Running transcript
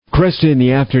Cresta in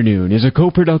the Afternoon is a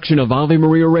co-production of Ave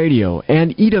Maria Radio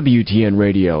and EWTN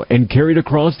Radio and carried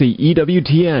across the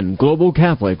EWTN Global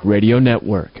Catholic Radio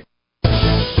Network.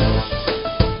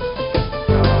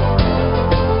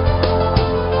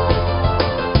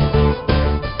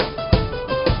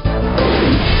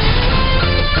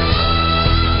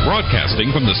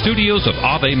 Broadcasting from the studios of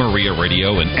Ave Maria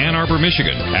Radio in Ann Arbor,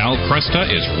 Michigan, Al Cresta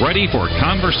is ready for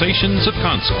Conversations of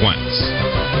Consequence.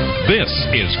 This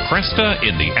is Cresta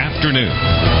in the Afternoon.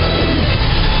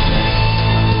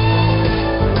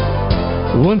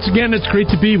 Once again, it's great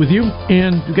to be with you,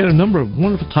 and we've got a number of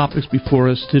wonderful topics before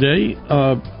us today.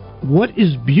 What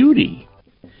is beauty,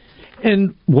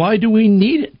 and why do we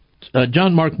need it?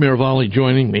 John Mark Miravalli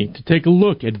joining me to take a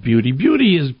look at beauty.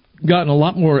 Beauty has gotten a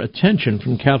lot more attention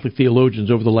from Catholic theologians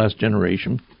over the last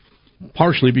generation,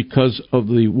 partially because of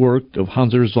the work of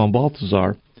Hans Urs von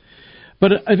Balthasar.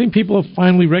 But I think people have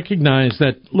finally recognized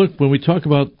that, look, when we talk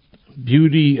about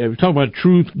beauty, we talk about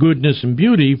truth, goodness, and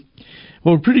beauty,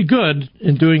 well, we're pretty good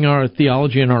in doing our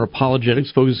theology and our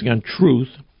apologetics, focusing on truth.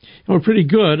 And we're pretty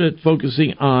good at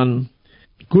focusing on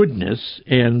goodness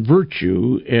and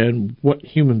virtue and what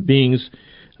human beings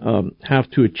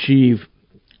have to achieve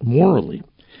morally.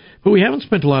 But we haven't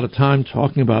spent a lot of time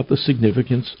talking about the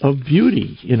significance of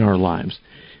beauty in our lives.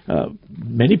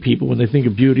 Many people, when they think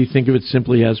of beauty, think of it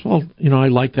simply as, well, I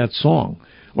like that song,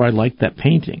 or I like that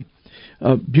painting.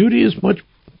 Beauty is much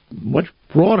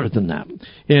broader than that.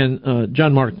 And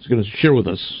John Mark is going to share with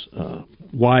us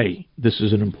why this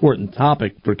is an important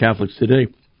topic for Catholics today.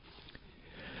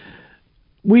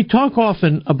 We talk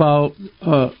often about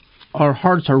our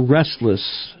hearts are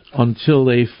restless until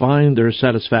they find their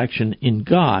satisfaction in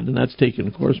God. And that's taken,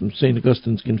 of course, from St.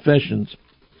 Augustine's Confessions.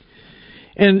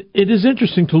 And it is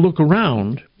interesting to look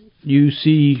around. You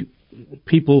see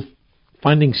people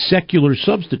finding secular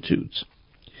substitutes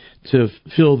to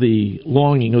fill the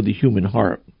longing of the human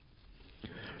heart.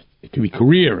 It could be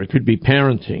career, it could be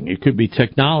parenting, it could be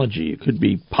technology, it could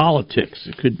be politics,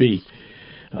 it could be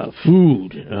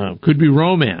food, it could be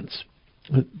romance.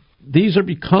 These are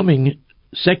becoming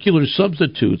secular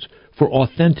substitutes for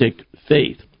authentic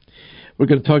faith. We're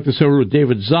going to talk this over with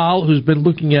David Zahl, who's been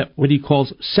looking at what he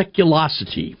calls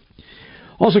seculosity.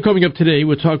 Also coming up today,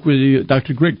 we'll talk with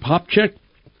Dr. Greg Popcak.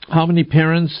 How many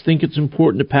parents think it's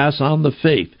important to pass on the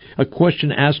faith? A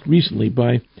question asked recently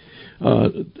by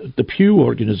the Pew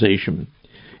organization.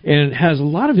 And it has a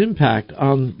lot of impact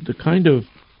on the kind of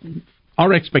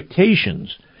our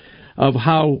expectations of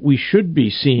how we should be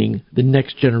seeing the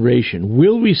next generation.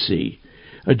 Will we see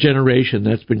a generation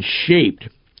that's been shaped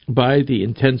by the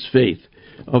intense faith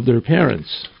of their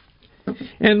parents?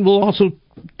 And we'll also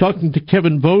talking to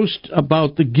Kevin Boast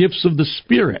about the gifts of the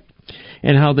Spirit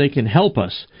and how they can help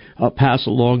us pass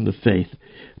along the faith.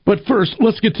 But first,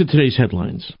 let's get to today's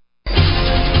headlines.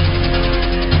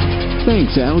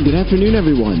 Thanks, Al. Good afternoon,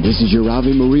 everyone. This is your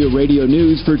Ave Maria Radio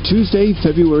News for Tuesday,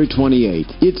 February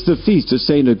 28th. It's the feast of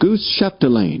St. Auguste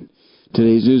Chapdelaine.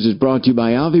 Today's news is brought to you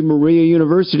by Ave Maria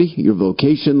University. Your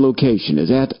vocation location is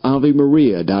at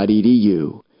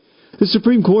avemaria.edu. The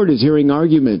Supreme Court is hearing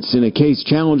arguments in a case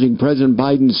challenging President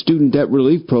Biden's student debt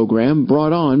relief program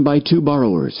brought on by two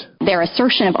borrowers. Their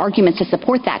assertion of arguments to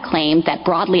support that claim that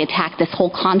broadly attack this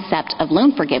whole concept of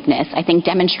loan forgiveness, I think,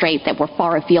 demonstrate that we're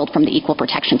far afield from the equal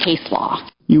protection case law.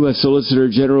 U.S. Solicitor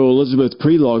General Elizabeth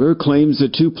Prelogar claims the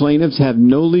two plaintiffs have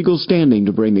no legal standing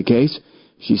to bring the case.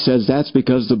 She says that's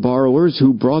because the borrowers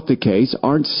who brought the case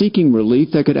aren't seeking relief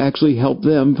that could actually help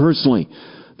them personally.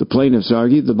 The plaintiffs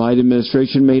argued the Biden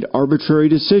administration made arbitrary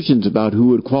decisions about who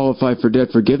would qualify for debt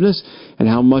forgiveness and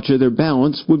how much of their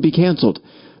balance would be canceled.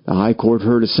 The High Court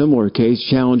heard a similar case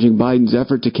challenging Biden's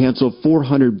effort to cancel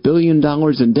 $400 billion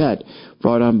in debt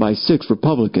brought on by 6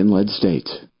 Republican-led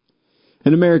states.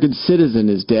 An American citizen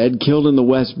is dead, killed in the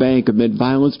West Bank amid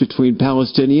violence between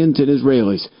Palestinians and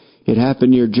Israelis. It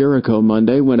happened near Jericho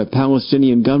Monday when a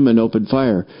Palestinian gunman opened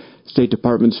fire. State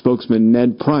Department spokesman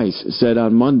Ned Price said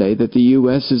on Monday that the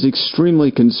U.S. is extremely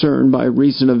concerned by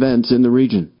recent events in the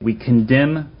region. We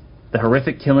condemn the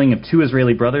horrific killing of 2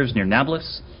 Israeli brothers near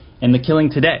Nablus and the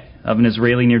killing today of an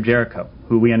Israeli near Jericho,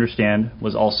 who we understand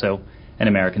was also an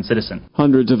American citizen.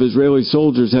 Hundreds of Israeli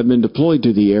soldiers have been deployed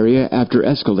to the area after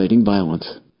escalating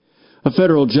violence. A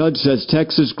federal judge says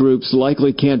Texas groups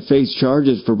likely can't face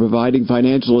charges for providing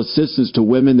financial assistance to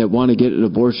women that want to get an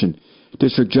abortion.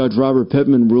 District Judge Robert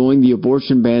Pittman ruling the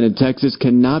abortion ban in Texas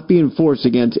cannot be enforced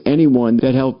against anyone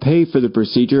that helped pay for the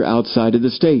procedure outside of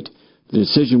the state. The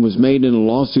decision was made in a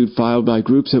lawsuit filed by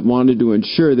groups that wanted to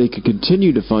ensure they could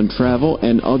continue to fund travel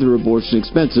and other abortion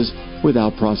expenses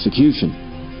without prosecution.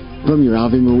 From your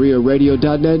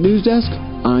AveMariaRadio.net news desk,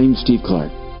 I'm Steve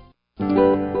Clark.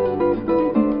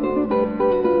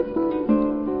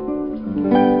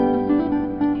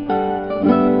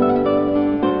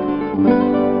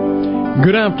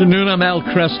 Good afternoon, I'm Al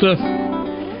Kresta.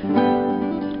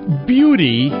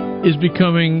 Beauty is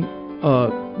becoming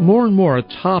more and more a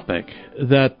topic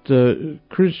that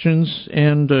Christians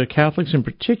and Catholics in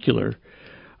particular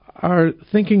are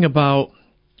thinking about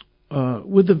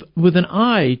with an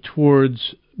eye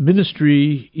towards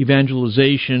ministry,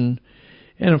 evangelization,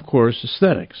 and, of course,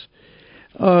 aesthetics.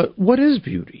 What is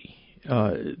beauty?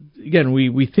 Again,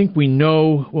 we think we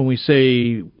know when we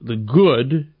say the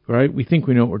good, right? We think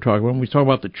we know what we're talking about. When we talk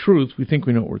about the truth, we think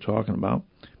we know what we're talking about.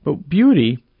 But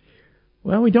beauty,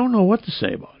 well, we don't know what to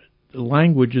say about it. The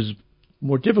language is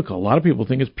more difficult. A lot of people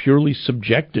think it's purely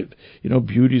subjective.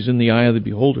 Beauty's in the eye of the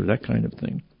beholder, that kind of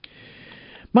thing.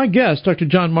 My guest, Dr.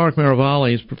 John Mark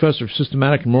Maravali, is professor of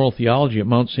systematic and moral theology at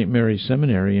Mount St. Mary's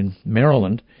Seminary in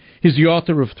Maryland. He's the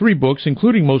author of 3 books,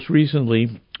 including most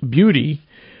recently Beauty,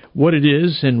 What It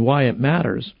Is and Why It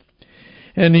Matters.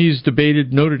 And he's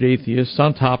debated noted atheists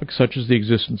on topics such as the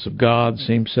existence of God,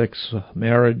 same-sex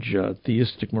marriage,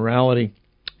 theistic morality.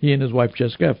 He and his wife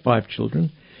Jessica have 5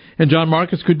 children. And John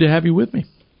Mark, it's good to have you with me.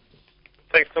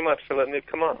 Thanks so much for letting me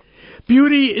come on.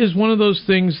 Beauty is one of those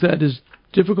things that is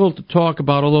difficult to talk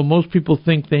about, although most people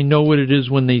think they know what it is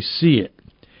when they see it.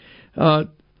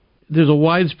 There's a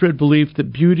widespread belief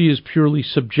that beauty is purely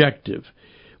subjective.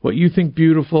 What you think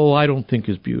beautiful, I don't think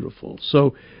is beautiful.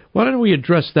 So why don't we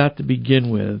address that to begin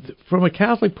with? From a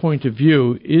Catholic point of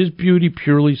view, is beauty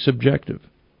purely subjective?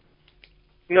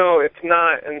 No, it's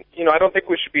not. And, I don't think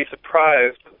we should be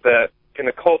surprised that in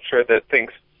a culture that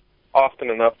thinks often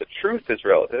enough that truth is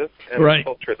relative, and right. a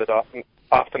culture that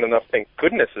often enough thinks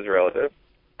goodness is relative,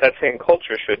 that same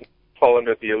culture should fall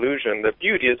under the illusion that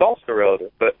beauty is also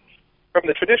relative. But from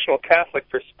the traditional Catholic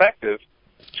perspective,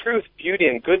 truth, beauty,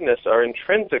 and goodness are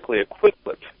intrinsically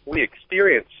equivalent. We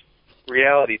experience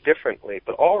reality differently,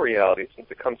 but all reality, since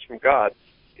it comes from God,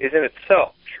 is in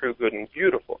itself true, good, and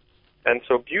beautiful. And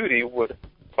so beauty would,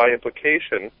 by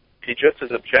implication, be just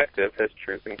as objective as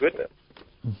truth and goodness.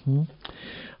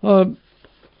 Mm-hmm.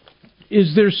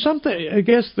 Is there something, I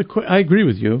guess I agree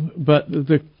with you, but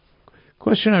the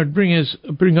question I would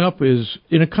bring up is,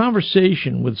 in a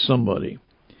conversation with somebody,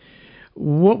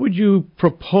 what would you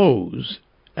propose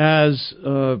as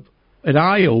an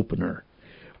eye-opener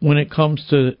when it comes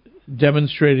to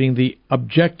demonstrating the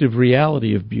objective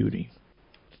reality of beauty?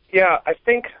 Yeah, I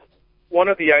think one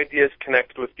of the ideas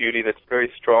connected with beauty that's very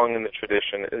strong in the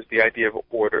tradition is the idea of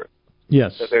order.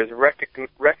 Yes. That there's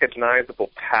recognizable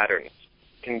patterns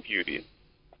in beauty.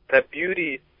 That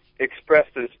beauty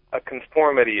expresses a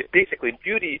conformity. Basically,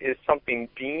 beauty is something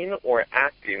being or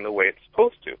acting the way it's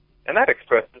supposed to. And that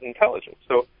expresses intelligence.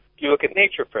 So if you look at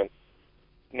nature, for instance,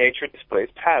 nature displays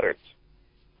patterns.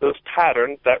 Those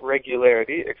patterns, that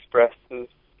regularity, expresses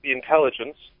the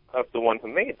intelligence of the one who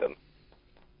made them.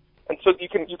 And so you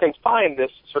can find this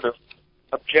sort of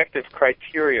objective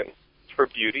criterion for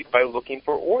beauty by looking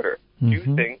for order. Mm-hmm.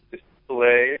 Do things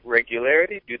display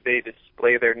regularity? Do they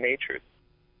display their natures?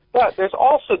 But there's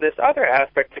also this other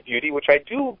aspect to beauty which I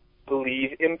do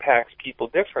believe impacts people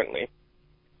differently,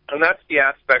 and that's the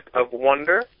aspect of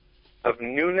wonder, of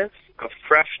newness, of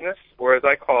freshness, or as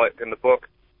I call it in the book,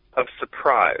 of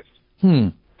surprise.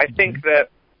 I think that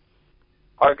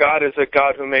our God is a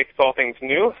God who makes all things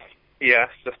new. He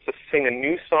asks us to sing a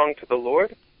new song to the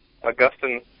Lord.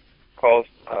 Augustine calls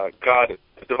God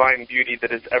the divine beauty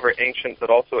that is ever ancient but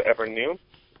also ever new.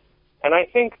 And I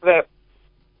think that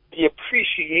the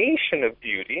appreciation of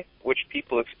beauty, which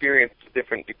people experience to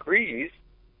different degrees,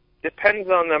 depends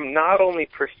on them not only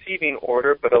perceiving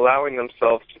order, but allowing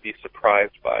themselves to be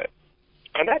surprised by it.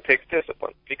 And that takes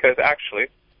discipline, because actually,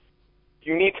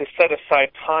 you need to set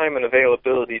aside time and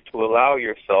availability to allow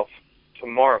yourself to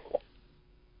marvel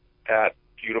at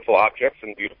beautiful objects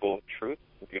and beautiful truths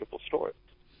and beautiful stories.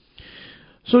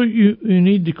 So you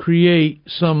need to create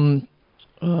some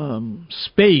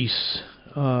space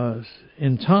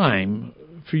and time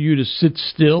for you to sit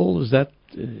still. Is that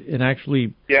and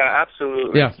actually? Yeah,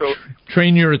 absolutely. Yeah, so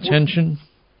train your attention.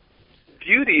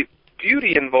 Beauty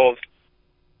involves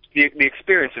the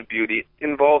experience of beauty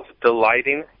involves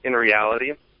delighting in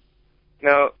reality.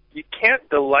 Now, you can't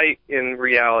delight in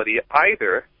reality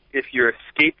either if you're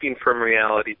escaping from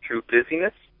reality through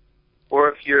busyness, or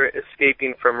if you're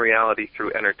escaping from reality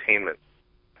through entertainment.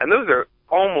 And those are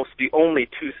almost the only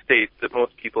 2 states that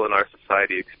most people in our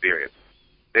society experience.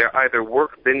 They're either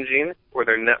work binging or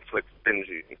they're Netflix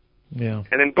binging. Yeah.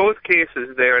 And in both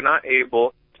cases, they are not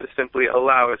able to simply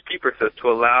allow, as Pieper says, to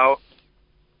allow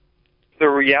the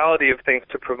reality of things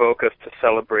to provoke us to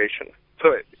celebration.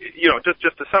 So,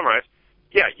 just to summarize,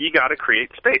 yeah, you got to create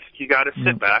space. You got to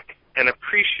sit back and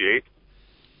appreciate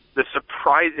the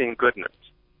surprising goodness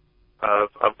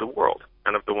of the world.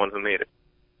 and of the one who made it.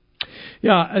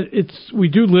 Yeah, we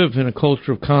do live in a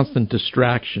culture of constant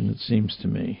distraction, it seems to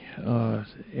me.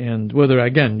 And whether,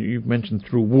 again, you mentioned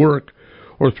through work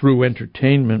or through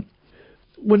entertainment.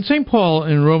 When St. Paul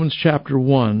in Romans chapter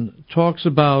 1 talks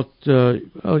about,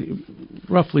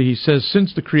 roughly he says,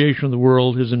 since the creation of the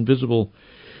world, his invisible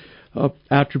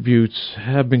attributes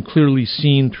have been clearly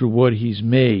seen through what he's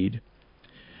made.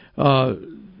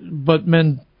 But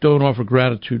men don't offer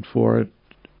gratitude for it.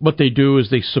 What they do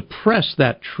is they suppress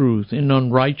that truth in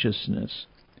unrighteousness.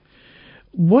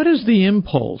 What is the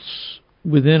impulse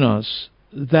within us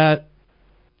that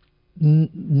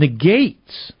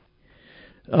negates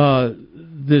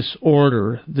this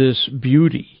order, this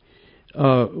beauty,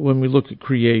 when we look at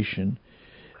creation?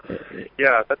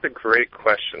 Yeah, that's a great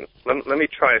question. Let me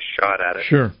try a shot at it.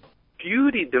 Sure.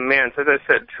 Beauty demands, as I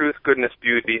said, truth, goodness,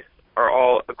 beauty are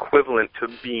all equivalent to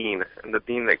being and the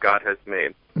being that God has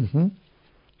made. Mm-hmm.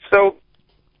 So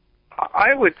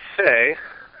I would say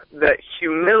that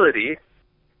humility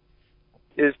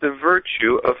is the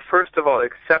virtue of, first of all,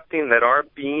 accepting that our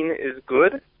being is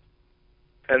good,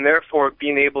 and therefore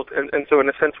being able to, and so in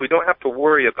a sense we don't have to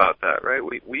worry about that, right?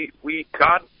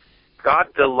 God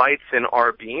delights in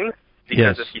our being,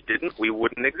 because if he didn't, we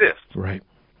wouldn't exist. Right.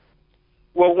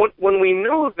 Well, when we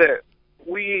know that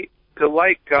we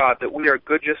delight God, that we are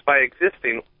good just by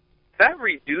existing, that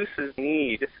reduces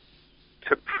need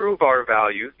to prove our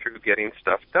value through getting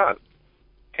stuff done.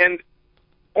 And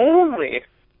only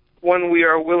when we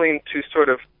are willing to sort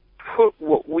of put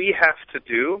what we have to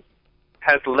do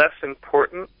as less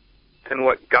important than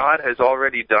what God has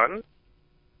already done,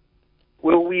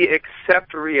 will we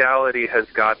accept reality as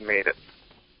God made it.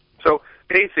 So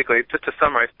basically, just to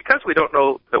summarize, because we don't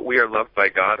know that we are loved by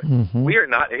God, mm-hmm. we are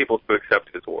not able to accept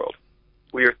his world.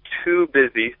 We are too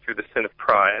busy through the sin of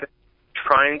pride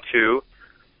trying to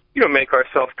make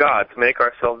ourselves gods, make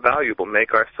ourselves valuable,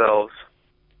 make ourselves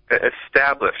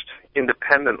established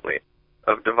independently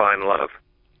of divine love.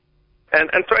 And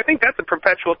so I think that's a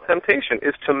perpetual temptation,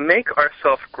 is to make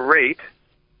ourselves great,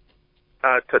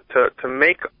 to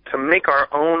make our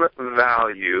own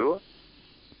value,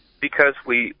 because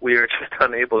we are just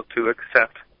unable to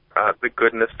accept the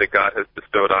goodness that God has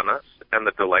bestowed on us and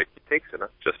the delight he takes in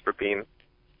us just for being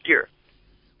here.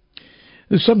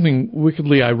 There's something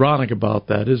wickedly ironic about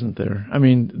that, isn't there? I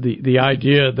mean, the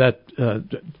idea that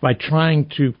by trying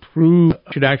to prove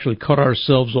we should actually cut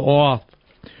ourselves off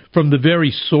from the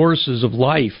very sources of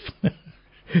life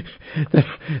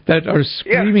that are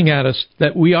screaming at us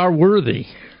that we are worthy.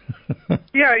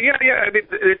 Yeah. I mean,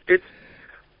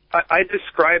 I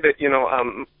describe it,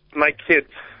 my kids,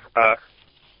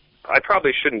 I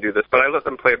probably shouldn't do this, but I let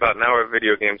them play about an hour of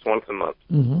video games once a month.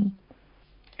 Mm-hmm.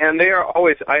 And they are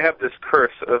always, I have this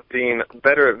curse of being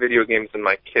better at video games than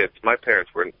my kids. My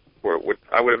parents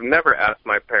I would have never asked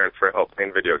my parents for help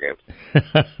playing video games.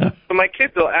 So my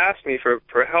kids will ask me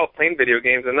for help playing video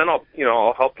games, and then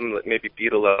I'll help them maybe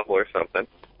beat a level or something.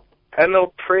 And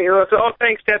they'll say, oh,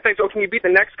 thanks, Dad, thanks. Oh, can you beat the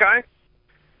next guy?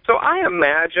 So I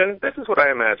imagine, this is what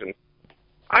I imagine.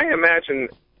 I imagine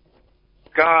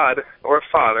God, or a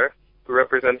father, who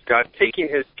represents God, taking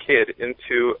his kid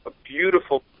into a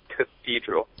beautiful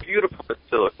cathedral, beautiful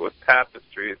basilica with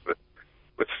tapestries,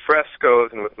 with frescoes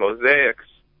and with mosaics.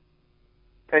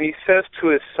 And he says to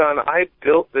his son, I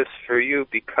built this for you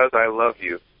because I love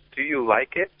you. Do you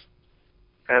like it?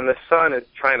 And the son is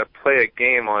trying to play a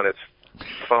game on his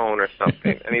phone or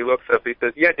something. And he looks up, he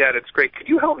says, yeah, Dad, it's great. Could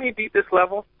you help me beat this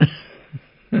level?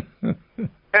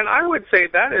 And I would say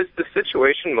that is the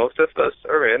situation most of us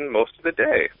are in most of the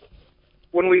day.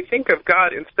 When we think of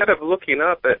God, instead of looking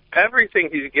up at everything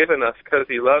he's given us because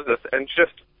he loves us and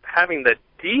just having the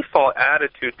default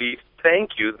attitude be,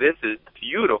 thank you, this is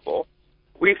beautiful,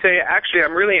 we say, actually,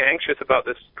 I'm really anxious about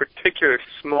this particular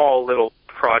small little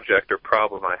project or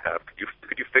problem I have.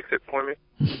 Could you fix it for me?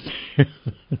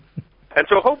 And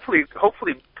so hopefully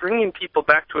bringing people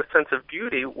back to a sense of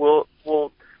beauty will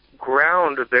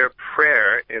ground their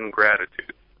prayer in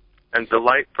gratitude and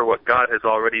delight for what God has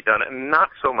already done, and not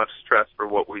so much stress for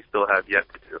what we still have yet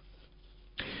to do.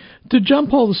 Did John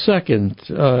Paul II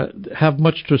have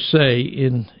much to say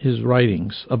in his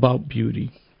writings about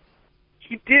beauty?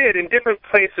 He did, in different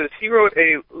places. He wrote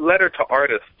a letter to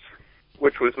artists,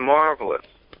 which was marvelous.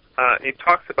 He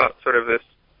talks about sort of this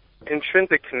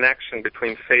intrinsic connection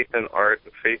between faith and art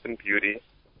and faith and beauty.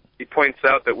 He points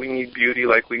out that we need beauty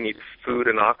like we need food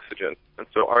and oxygen. And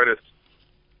so artists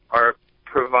are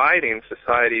providing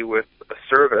society with a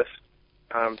service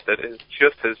that is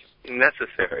just as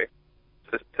necessary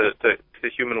to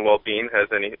human well-being as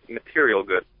any material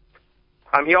good.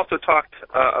 He also talked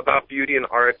about beauty and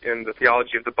art in the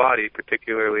theology of the body,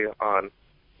 particularly on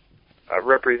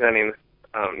representing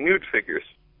nude figures,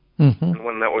 and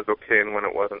when that was okay and when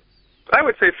it wasn't. But I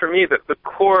would say for me that the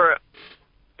core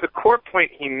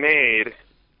point he made,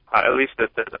 at least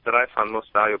that I found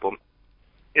most valuable,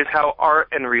 is how art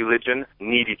and religion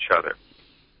need each other.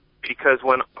 Because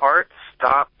when art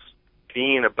stops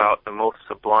being about the most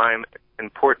sublime,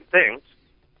 important things,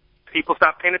 people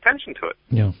stop paying attention to it.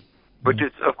 Yeah. Which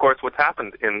is, of course, what's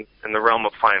happened in the realm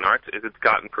of fine arts, is it's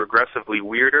gotten progressively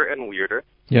weirder and weirder,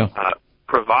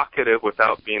 provocative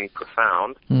without being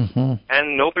profound,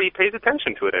 and nobody pays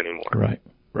attention to it anymore.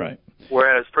 Right.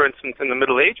 Whereas, for instance, in the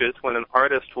Middle Ages, when an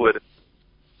artist would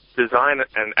design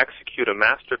and execute a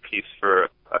masterpiece for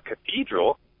a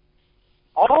cathedral,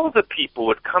 all of the people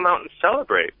would come out and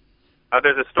celebrate.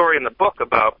 There's a story in the book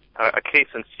about a case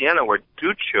in Siena where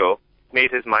Duccio made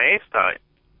his Maestà,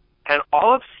 and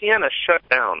all of Siena shut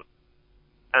down,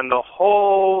 and the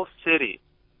whole city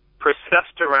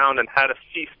processed around and had a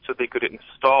feast so they could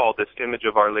install this image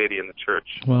of Our Lady in the church.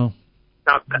 Well,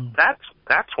 now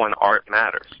that's when art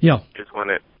matters. Yeah, is when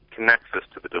it connects us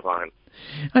to the divine.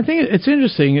 I think it's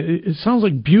interesting. It sounds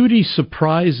like beauty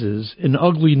surprises and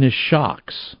ugliness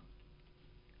shocks.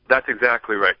 That's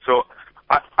exactly right. So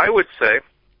I would say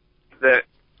that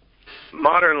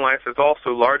modern life is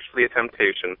also largely a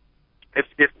temptation. If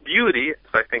beauty,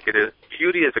 as I think it is,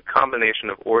 beauty is a combination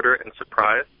of order and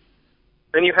surprise,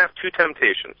 then you have two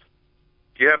temptations.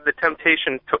 You have the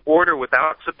temptation to order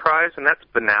without surprise, and that's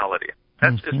banality.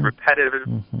 That's just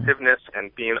repetitiveness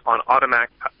and being on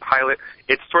automatic pilot.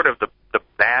 It's sort of the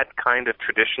bad kind of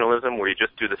traditionalism where you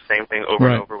just do the same thing over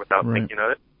and over without thinking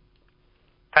of it.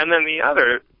 And then the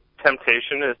other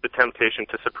temptation is the temptation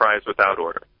to surprise without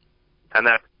order. And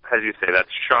that, as you say,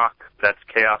 that's shock, that's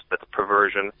chaos, that's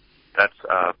perversion, that's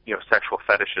sexual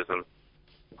fetishism.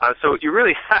 So you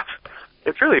really have,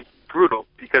 it's really brutal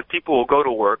because people will go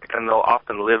to work and they'll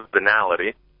often live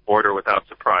banality, order without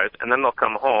surprise, and then they'll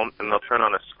come home and they'll turn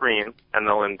on a screen and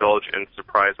they'll indulge in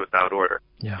surprise without order,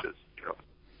 which is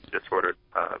disordered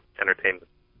entertainment.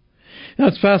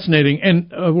 That's fascinating,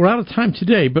 and we're out of time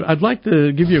today, but I'd like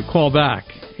to give you a call back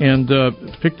and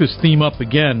pick this theme up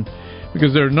again,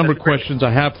 because there are a number of questions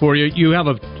I have for you.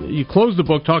 You close the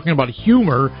book talking about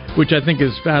humor, which I think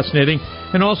is fascinating,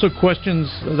 and also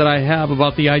questions that I have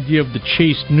about the idea of the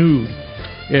chaste nude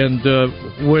and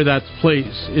where that's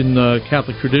placed in the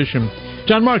Catholic tradition.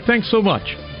 John Mark, thanks so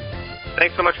much.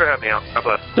 Thanks so much for having me out. God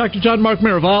bless. Dr. John Mark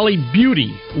Miravalle,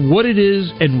 beauty, what it is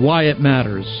and why it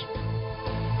matters.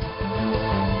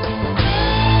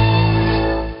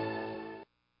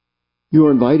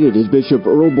 You're invited as Bishop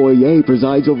Earl Boyer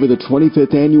presides over the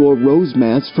 25th Annual Rose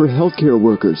Mass for Healthcare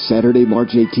Workers, Saturday,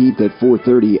 March 18th at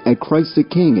 4:30 at Christ the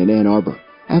King in Ann Arbor.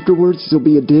 Afterwards, there'll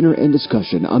be a dinner and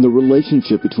discussion on the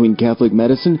relationship between Catholic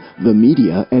medicine, the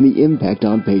media, and the impact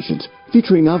on patients,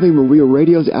 featuring Ave Maria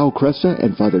Radio's Al Cresta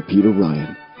and Father Peter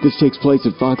Ryan. This takes place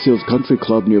at Fox Hills Country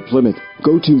Club near Plymouth.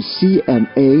 Go to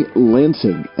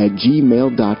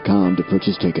cmalansing@gmail.com to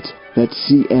purchase tickets. That's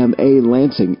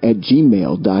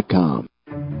cmalansing@gmail.com.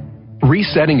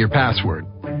 Resetting your password,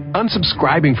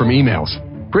 unsubscribing from emails,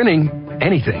 printing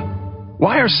anything.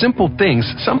 Why are simple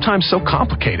things sometimes so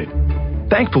complicated?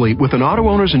 Thankfully, with an auto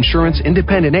owner's insurance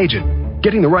independent agent,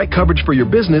 getting the right coverage for your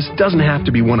business doesn't have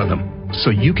to be one of them, so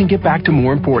you can get back to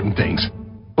more important things,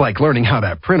 like learning how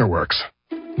that printer works.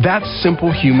 That's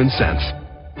simple human sense.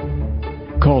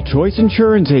 Call Choice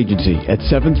Insurance Agency at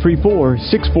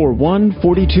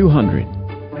 734-641-4200.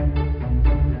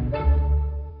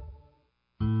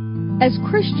 As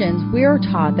Christians, we are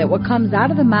taught that what comes out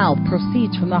of the mouth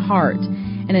proceeds from the heart.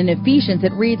 And in Ephesians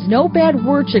it reads, "No bad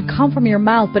word should come from your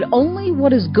mouth, but only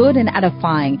what is good and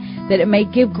edifying, that it may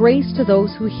give grace to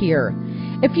those who hear."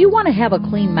 If you want to have a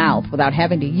clean mouth without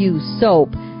having to use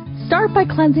soap, start by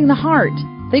cleansing the heart.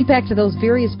 Think back to those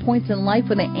various points in life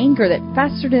when the anger that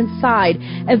festered inside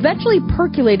eventually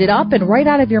percolated up and right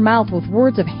out of your mouth with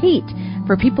words of hate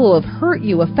for people who have hurt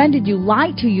you, offended you,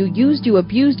 lied to you, used you,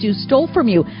 abused you, stole from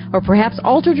you, or perhaps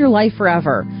altered your life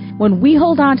forever. When we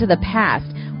hold on to the past,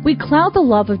 we cloud the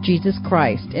love of Jesus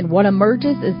Christ, and what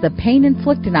emerges is the pain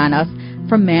inflicted on us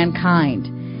from mankind.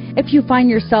 If you find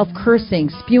yourself cursing,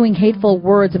 spewing hateful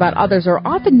words about others, or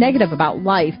often negative about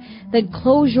life, then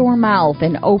close your mouth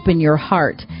and open your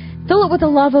heart. Fill it with the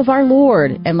love of our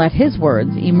Lord, and let His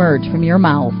words emerge from your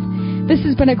mouth. This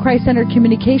has been a Christ-Centered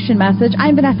Communication message.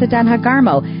 I'm Vanessa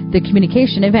Denha-Garmo, the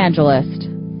Communication Evangelist.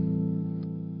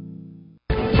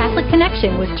 Catholic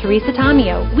Connection with Teresa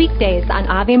Tomeo, weekdays on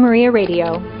Ave Maria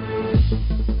Radio.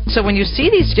 So when you see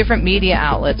these different media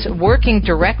outlets working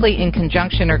directly in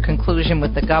conjunction or conclusion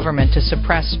with the government to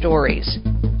suppress stories,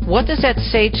 what does that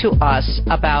say to us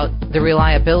about the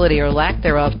reliability or lack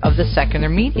thereof of the secular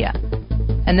media?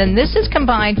 And then this is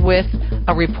combined with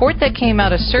a report that came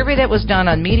out, a survey that was done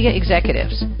on media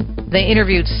executives. They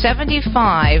interviewed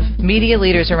 75 media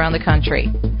leaders around the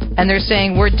country, and they're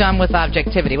saying we're done with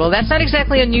objectivity. Well, that's not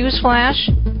exactly a news flash,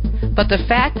 but the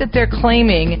fact that they're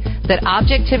claiming that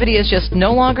objectivity is just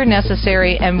no longer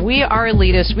necessary and we are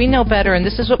elitists, we know better, and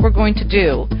this is what we're going to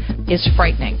do, is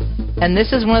frightening. And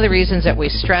this is one of the reasons that we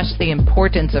stress the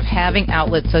importance of having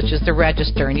outlets such as the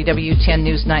Register and EWTN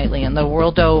News Nightly and The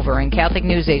World Over and Catholic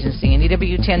News Agency and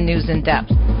EWTN News In Depth.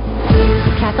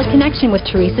 Catholic Connection with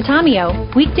Teresa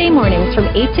Tomeo, weekday mornings from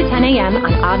 8 to 10 a.m.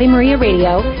 on Ave Maria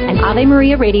Radio and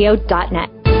AveMariaRadio.net.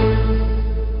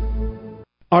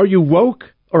 Are you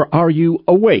woke or are you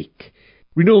awake?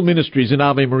 Renewal Ministries and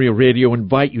Ave Maria Radio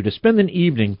invite you to spend an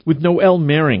evening with Noelle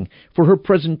Mering for her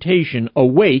presentation,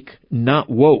 Awake, Not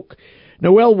Woke.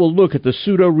 Noelle will look at the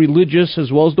pseudo-religious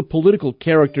as well as the political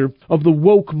character of the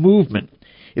woke movement.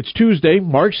 It's Tuesday,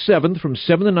 March 7th from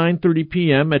 7 to 9:30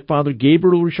 p.m. at Father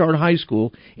Gabriel Richard High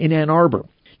School in Ann Arbor.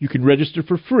 You can register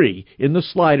for free in the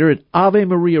slider at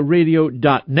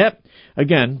AveMariaRadio.net.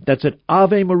 Again, that's at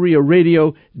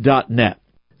AveMariaRadio.net.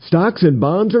 Stocks and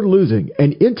bonds are losing,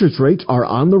 and interest rates are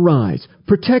on the rise.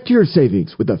 Protect your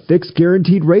savings with a fixed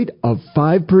guaranteed rate of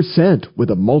 5% with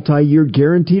a multi-year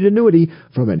guaranteed annuity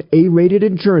from an A-rated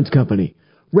insurance company.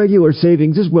 Regular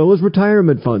savings as well as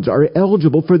retirement funds are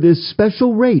eligible for this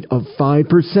special rate of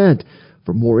 5%.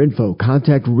 For more info,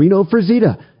 contact Reno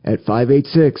Frazita at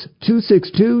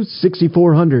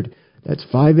 586-262-6400. That's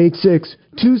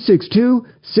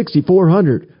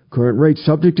 586-262-6400. Current rate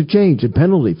subject to change and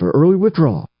penalty for early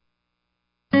withdrawal.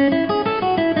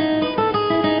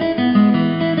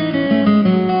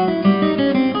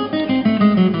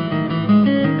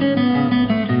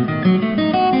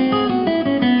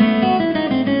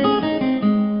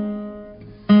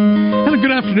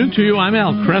 Good afternoon to you. I'm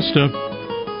Al Cresta.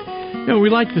 We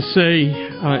like to say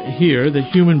here that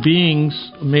human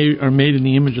beings are made in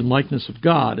the image and likeness of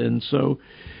God, and so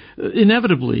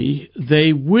inevitably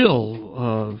they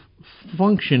will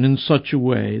function in such a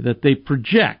way that they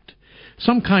project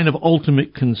some kind of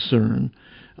ultimate concern,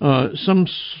 some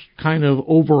kind of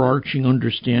overarching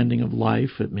understanding of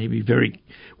life. It may be very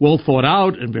well thought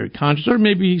out and very conscious, or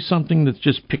maybe something that's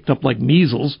just picked up like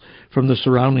measles from the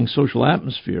surrounding social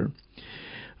atmosphere.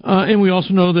 And we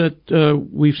also know that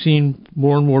we've seen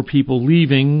more and more people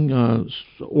leaving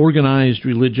organized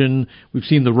religion. We've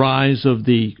seen the rise of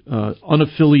the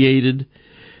unaffiliated,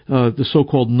 the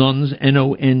so-called nuns,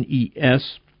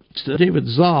 N-O-N-E-S. David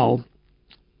Zahl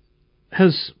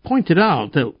has pointed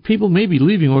out that people may be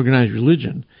leaving organized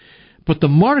religion, but the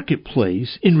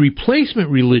marketplace in replacement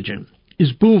religion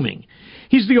is booming.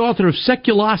 He's the author of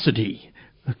Seculosity,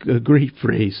 a great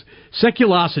phrase.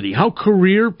 Seculosity, How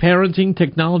Career, Parenting,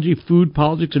 Technology, Food,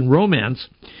 Politics, and Romance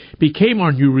Became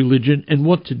Our New Religion and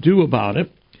What to Do About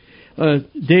It.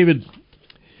 David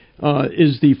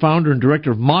is the founder and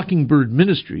director of Mockingbird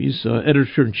Ministries,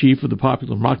 editor-in-chief of the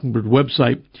popular Mockingbird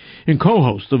website, and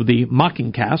co-host of the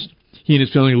Mockingcast. He and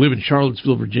his family live in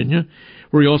Charlottesville, Virginia,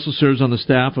 where he also serves on the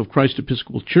staff of Christ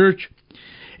Episcopal Church.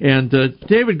 And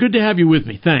David, good to have you with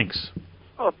me. Thanks.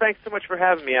 Oh, thanks so much for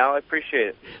having me, Al. I appreciate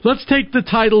it. Let's take the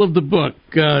title of the book,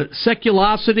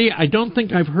 Seculosity. I don't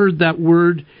think I've heard that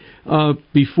word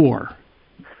before.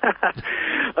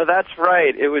 Well, that's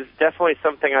right. It was definitely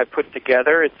something I put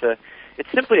together. It's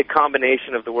simply a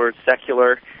combination of the word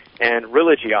secular and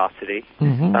religiosity,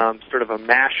 sort of a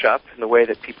mashup in the way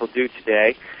that people do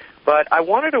today. But I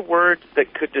wanted a word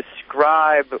that could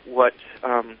describe what,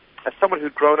 as someone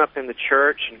who'd grown up in the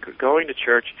church and going to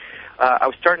church, I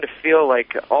was starting to feel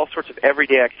like all sorts of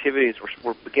everyday activities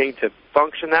were beginning to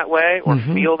function that way or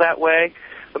feel that way,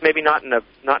 but maybe not in the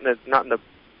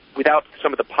without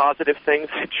some of the positive things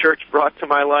that church brought to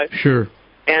my life. Sure.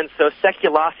 And so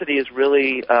seculosity is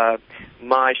really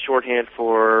my shorthand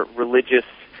for religious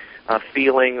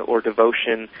feeling or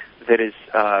devotion that is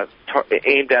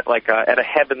aimed at at an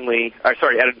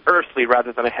earthly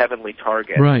rather than a heavenly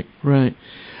target. Right, right.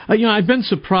 I've been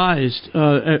surprised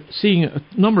at seeing a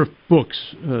number of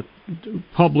books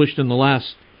published in the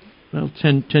last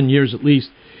 10 years at least,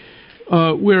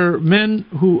 where men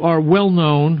who are well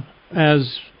known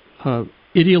as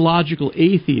ideological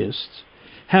atheists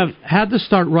have had to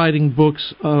start writing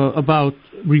books about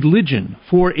religion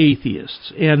for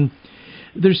atheists. And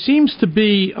there seems to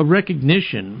be a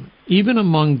recognition, even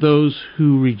among those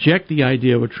who reject the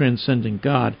idea of a transcendent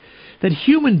God, that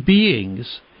human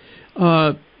beings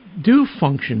do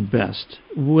function best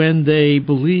when they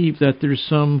believe that there's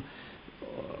some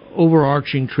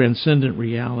overarching transcendent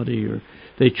reality, or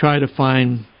they try to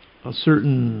find a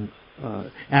certain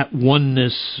at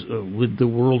oneness with the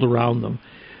world around them.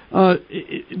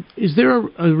 Is there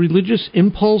a religious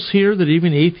impulse here that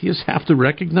even atheists have to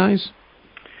recognize?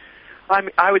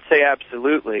 I would say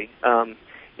absolutely.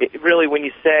 Really, when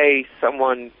you say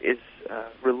someone is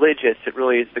religious, it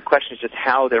really is, the question is just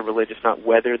how they're religious, not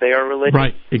whether they are religious.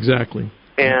 Right, exactly.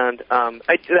 And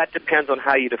that depends on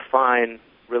how you define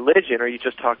religion. Are you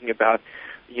just talking about,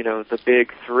 the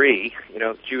big three,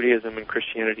 Judaism and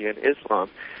Christianity and Islam,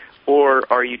 or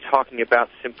are you talking about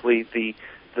simply the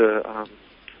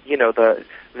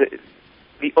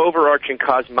overarching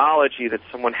cosmology that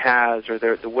someone has, or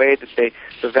the way that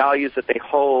the values that they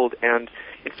hold? And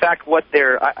in fact,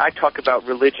 I talk about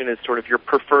religion as sort of your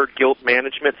preferred guilt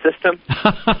management system.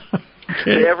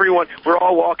 Okay. We're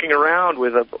all walking around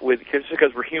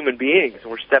because we're human beings and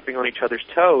we're stepping on each other's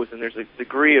toes, and there's a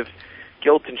degree of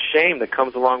guilt and shame that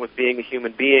comes along with being a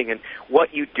human being, and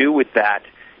what you do with that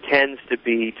tends to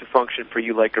function for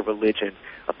you like a religion,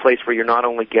 a place where you're not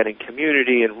only getting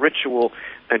community and ritual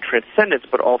and transcendence,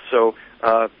 but also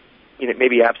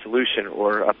maybe absolution,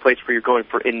 or a place where you're going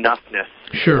for enoughness.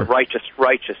 Sure.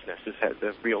 Righteousness is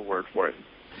the real word for it.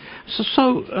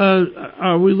 So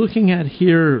are we looking at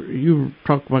here, you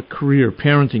talk about career,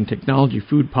 parenting, technology,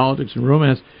 food, politics, and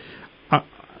romance.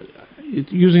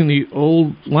 Using the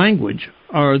old language,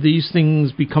 are these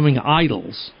things becoming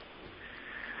idols?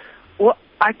 Well,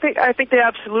 I think they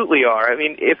absolutely are. I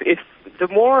mean, if the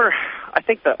more, I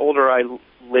think the older I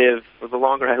live, or the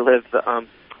longer I live, the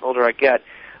older I get,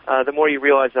 the more you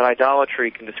realize that idolatry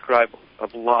can describe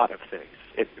a lot of things.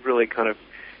 It really kind of,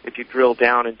 if you drill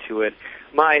down into it.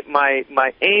 My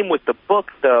aim with the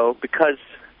book, though, because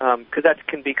that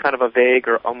can be kind of a vague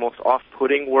or almost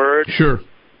off-putting word. Sure.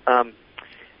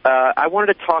 I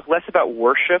wanted to talk less about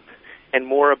worship and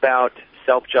more about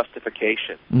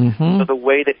self-justification. Mm-hmm. So the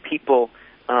way that people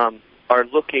are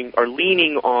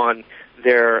leaning on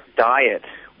their diet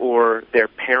or their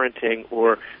parenting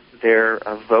or their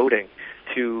voting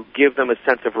to give them a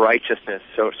sense of righteousness,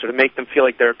 so to make them feel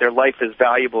like their life is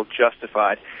valuable,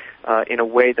 justified, in a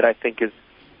way that I think is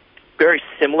very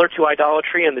similar to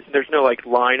idolatry, and there's no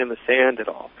line in the sand at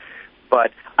all.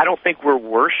 But I don't think we're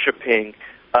worshiping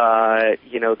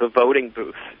the voting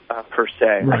booth per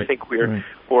se. Right. I think we're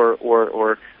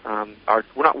we're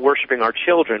not worshiping our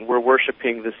children. We're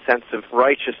worshiping the sense of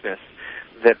righteousness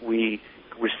that we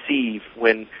receive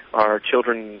when our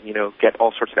children, get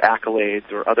all sorts of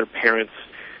accolades, or other parents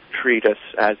treat us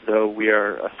as though we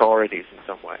are authorities in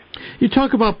some way. You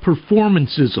talk about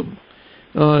performancism.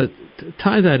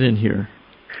 Tie that in here.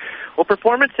 Well,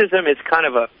 performancism is kind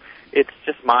of it's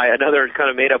just another kind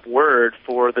of made-up word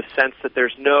for the sense that the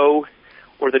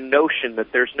notion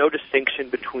that there's no distinction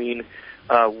between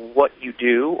what you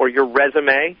do, or your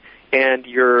resume, and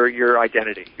your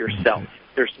identity, yourself.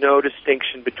 There's no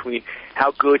distinction between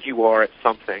how good you are at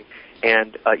something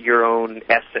and your own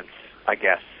essence, I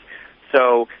guess.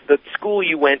 So the school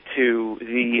you went to,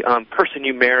 the person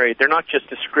you married, they're not just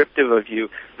descriptive of you,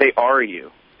 they are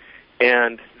you.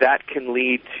 And that can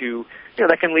lead to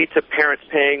parents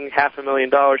paying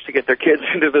 $500,000 to get their kids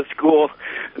into the school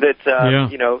that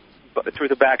through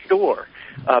the back door,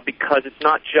 because it's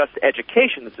not just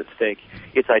education that's at stake,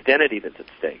 it's identity that's at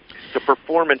stake. So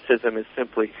performancism is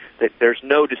simply that there's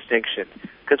no distinction,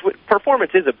 because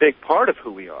performance is a big part of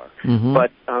who we are. Mm-hmm.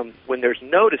 But when there's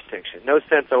no distinction, no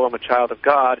sense, I'm a child of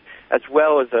God, as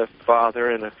well as a father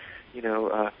and a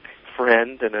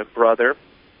friend and a brother,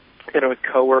 a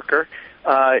coworker,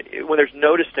 when there's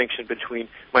no distinction between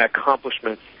my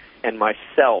accomplishments and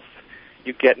myself,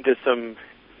 you get into some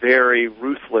very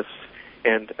ruthless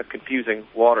and confusing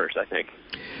waters, I think.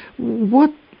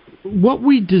 What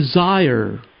we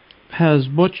desire has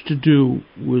much to do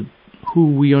with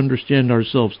who we understand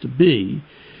ourselves to be,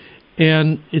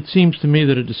 and it seems to me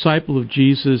that a disciple of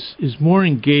Jesus is more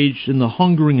engaged in the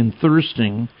hungering and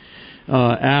thirsting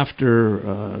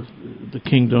after the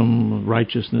kingdom,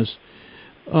 righteousness,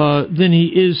 than he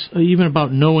is even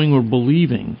about knowing or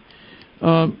believing.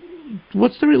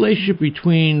 What's the relationship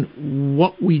between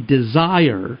what we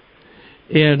desire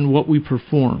and what we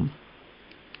perform?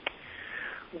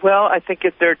 Well, I think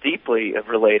they're deeply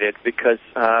related, because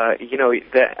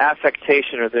the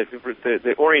affectation, or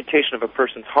the orientation of a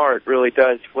person's heart really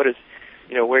does what is,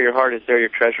 where your heart is, there your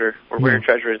treasure, or where your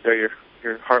treasure is, there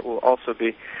your heart will also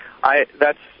be.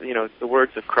 That's the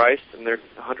words of Christ, and they're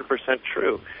 100%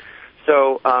 true.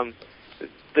 So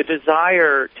the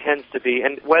desire tends to be,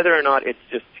 and whether or not it's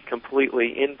just completely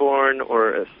inborn or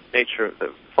a nature of the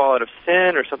fallout of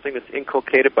sin or something that's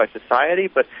inculcated by society,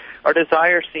 but our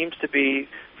desire seems to be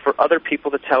for other people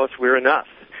to tell us we're enough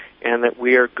and that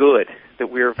we are good, that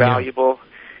we are valuable,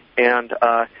 and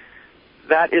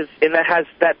that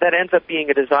ends up being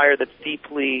a desire that's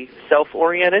deeply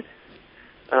self-oriented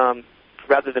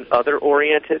rather than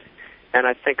other-oriented. And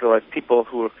I think like people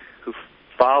who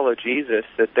follow Jesus,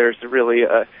 that there's really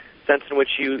a sense in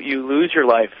which you lose your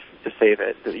life to save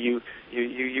it, that you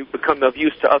become of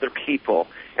use to other people,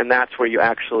 and that's where you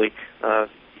actually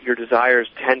your desires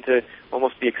tend to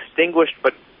almost be extinguished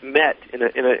but met in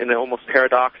an almost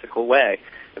paradoxical way.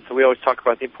 And so we always talk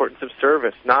about the importance of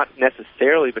service, not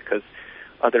necessarily because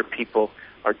other people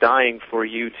are dying for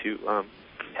you to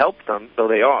help them, though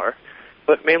they are,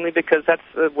 but mainly because that's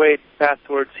the way path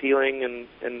towards healing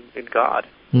and God.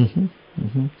 Mm-hmm.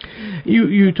 Mm-hmm.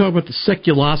 You talk about the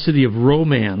seculosity of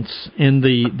romance and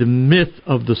the myth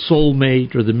of the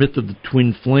soulmate or the myth of the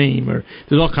twin flame, or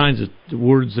there's all kinds of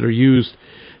words that are used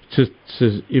to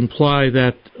imply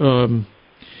that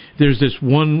there's this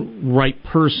one right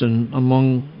person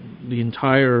among the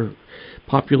entire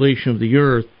population of the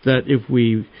earth, that if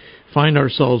we find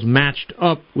ourselves matched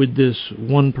up with this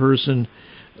one person,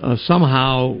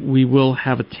 somehow we will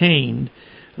have attained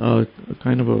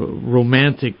kind of a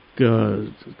romantic,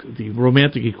 the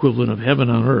romantic equivalent of heaven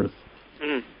on earth.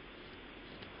 Mm.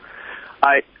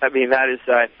 I mean, that is,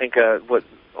 I think, what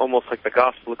almost like the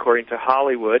gospel according to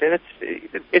Hollywood, and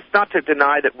it's not to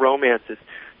deny that romance is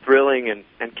thrilling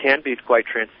and can be quite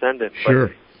transcendent. Sure.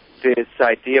 But this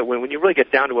idea, when you really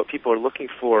get down to what people are looking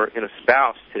for in a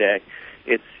spouse today,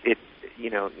 it's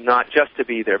not just to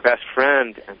be their best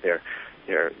friend and their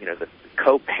the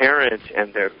co-parent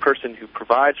and their person who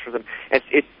provides for them. And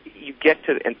you get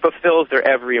to and fulfills their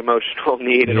every emotional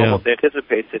need and almost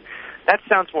anticipates it. That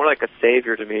sounds more like a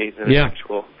savior to me than an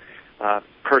actual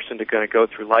person to kind of go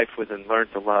through life with and learn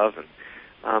to love.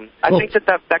 And I think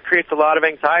that creates a lot of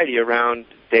anxiety around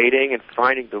dating and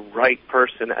finding the right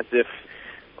person, as if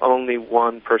only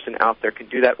one person out there can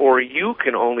do that, or you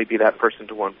can only be that person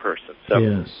to one person. So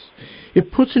yes,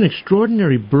 it puts an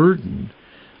extraordinary burden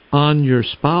on your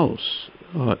spouse.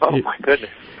 My goodness!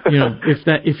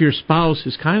 if your spouse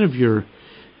is kind of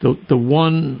the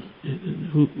one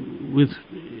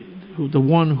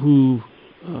who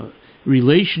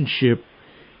relationship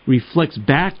reflects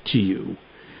back to you,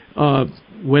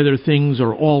 whether things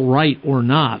are all right or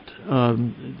not,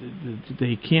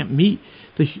 they can't meet.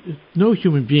 No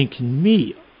human being can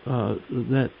meet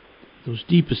those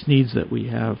deepest needs that we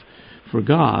have for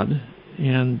God.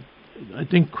 And I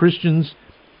think Christians,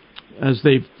 as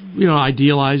they've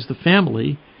idealized the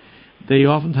family, they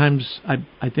oftentimes,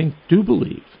 I think, do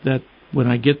believe that when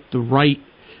I get the right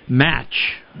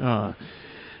match,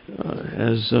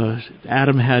 as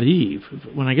Adam had Eve,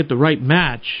 when I get the right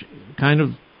match, kind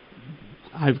of,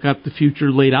 I've got the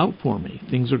future laid out for me.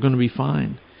 Things are going to be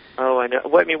fine. Oh, I know.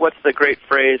 I mean, what's the great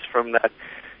phrase from that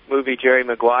movie Jerry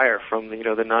Maguire from the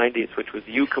 90s, which was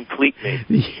 "You complete me"?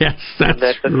 Yes,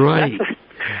 that's right.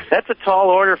 That's a tall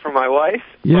order for my wife.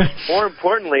 Yes. But more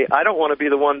importantly, I don't want to be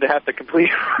the one to have to complete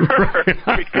her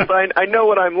because I know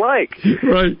what I'm like.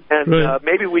 Right. And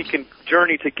maybe we can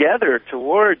journey together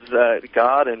towards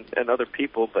God and other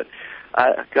people, but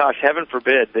gosh, heaven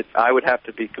forbid that I would have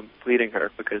to be completing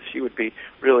her, because she would be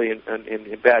really in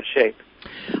bad shape.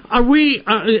 Are we?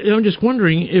 I'm just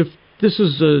wondering if this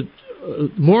is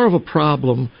more of a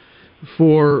problem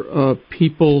for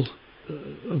people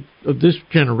of this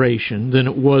generation than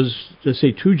it was, let's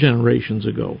say, 2 generations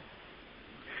ago.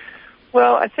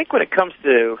 Well, I think when it comes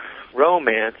to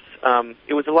romance,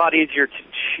 it was a lot easier to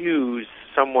choose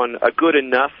someone, a good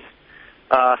enough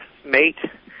mate,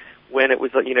 when it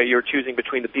was, you were choosing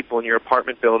between the people in your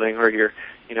apartment building or your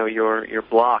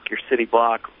block, your city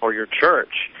block, or your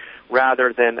church,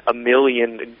 rather than a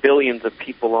million and billions of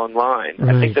people online.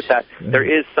 Right. I think that there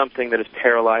is something that is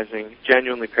paralyzing,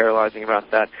 genuinely paralyzing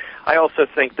about that. I also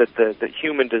think that the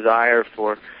human desire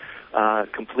for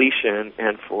completion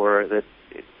and for the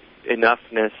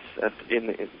enoughness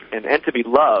and to be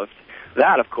loved,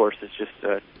 that, of course, is just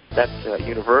that's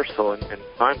universal and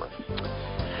timeless.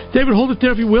 David, hold it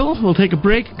there if you will. We'll take a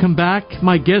break, come back.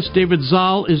 My guest, David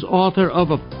Zahl, is author of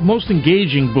a most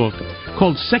engaging book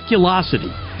called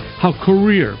Seculosity: How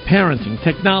Career, Parenting,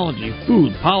 Technology,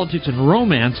 Food, Politics, and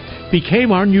Romance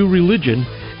Became Our New Religion,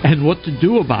 and What to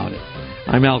Do About It.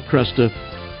 I'm Al Kresta.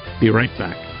 Be right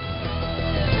back.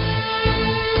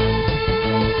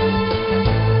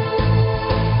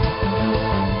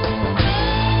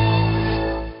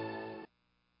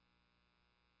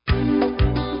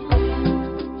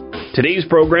 Today's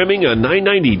programming on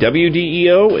 990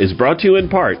 WDEO is brought to you in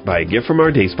part by a gift from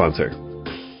our day sponsor.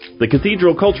 The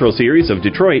Cathedral Cultural Series of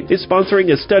Detroit is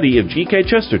sponsoring a study of G.K.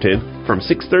 Chesterton from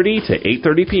 6:30 to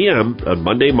 8:30 p.m. on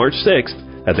Monday, March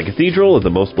 6th at the Cathedral of the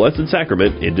Most Blessed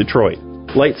Sacrament in Detroit.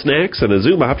 Light snacks and a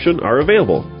Zoom option are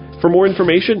available. For more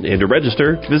information and to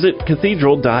register, visit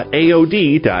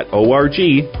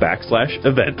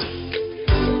cathedral.aod.org/event.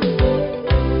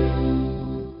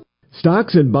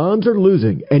 Stocks and bonds are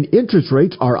losing, and interest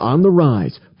rates are on the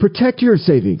rise. Protect your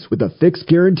savings with a fixed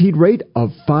guaranteed rate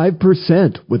of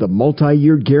 5% with a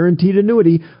multi-year guaranteed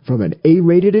annuity from an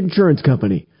A-rated insurance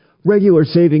company. Regular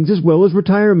savings as well as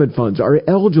retirement funds are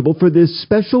eligible for this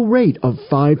special rate of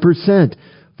 5%.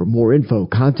 For more info,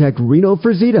 contact Reno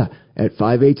Frazita at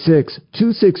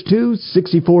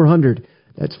 586-262-6400.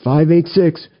 That's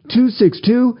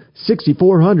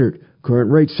 586-262-6400.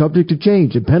 Current rate subject to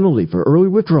change and penalty for early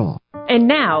withdrawal. And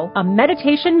now, a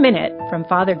Meditation Minute from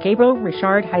Father Gabriel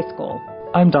Richard High School.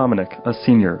 I'm Dominic, a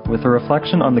senior, with a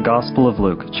reflection on the Gospel of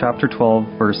Luke, chapter 12,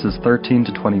 verses 13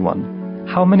 to 21.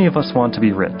 How many of us want to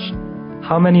be rich?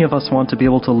 How many of us want to be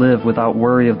able to live without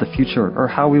worry of the future or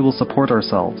how we will support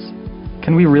ourselves?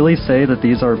 Can we really say that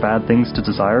these are bad things to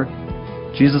desire?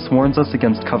 Jesus warns us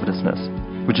against covetousness,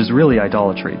 which is really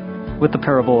idolatry, with the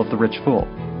parable of the rich fool.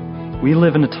 We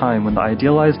live in a time when the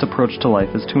idealized approach to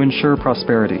life is to ensure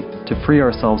prosperity, to free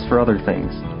ourselves for other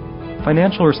things.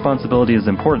 Financial responsibility is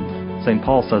important, St.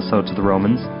 Paul says so to the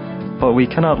Romans, but we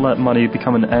cannot let money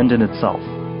become an end in itself.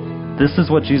 This is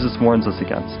what Jesus warns us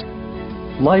against.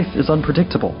 Life is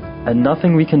unpredictable, and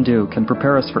nothing we can do can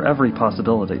prepare us for every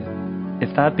possibility.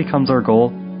 If that becomes our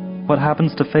goal, what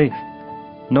happens to faith?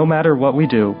 No matter what we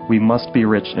do, we must be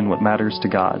rich in what matters to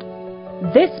God.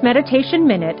 This Meditation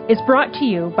Minute is brought to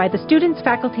you by the students,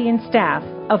 faculty, and staff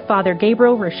of Father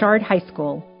Gabriel Richard High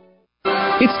School.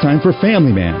 It's time for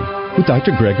Family Man with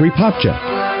Dr. Gregory Popchak.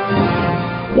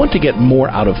 Want to get more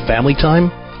out of family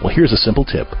time? Well, here's a simple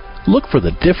tip. Look for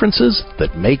the differences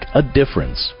that make a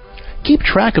difference. Keep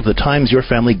track of the times your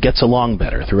family gets along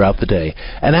better throughout the day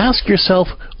and ask yourself,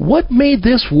 what made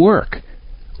this work?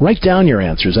 Write down your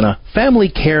answers in a family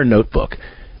care notebook.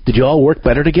 Did you all work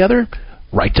better together?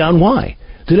 Write down why.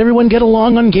 Did everyone get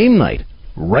along on game night?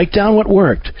 Write down what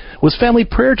worked. Was family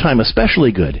prayer time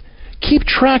especially good? Keep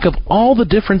track of all the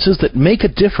differences that make a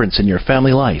difference in your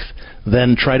family life.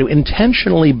 Then try to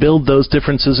intentionally build those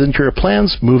differences into your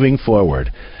plans moving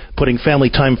forward. Putting family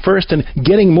time first and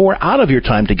getting more out of your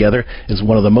time together is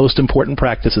one of the most important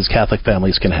practices Catholic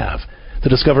families can have. To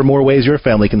discover more ways your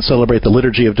family can celebrate the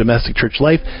liturgy of domestic church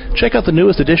life, check out the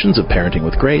newest editions of Parenting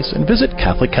with Grace and visit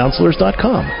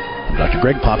CatholicCounselors.com. I'm Dr.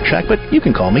 Greg Popchak, but you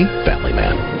can call me Family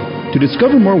Man. To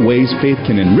discover more ways faith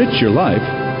can enrich your life,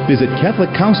 visit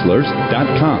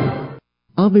CatholicCounselors.com.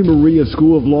 Ave Maria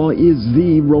School of Law is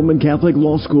the Roman Catholic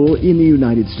law school in the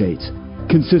United States.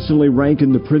 Consistently ranked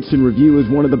in the Princeton Review as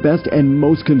one of the best and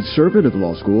most conservative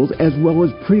law schools, as well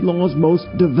as pre-law's most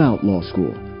devout law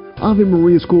school. Ave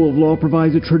Maria School of Law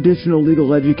provides a traditional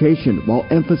legal education while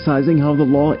emphasizing how the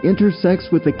law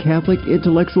intersects with the Catholic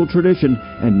intellectual tradition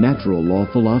and natural law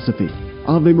philosophy.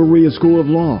 Ave Maria School of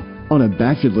Law,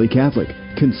 unabashedly Catholic,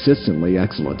 consistently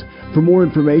excellent. For more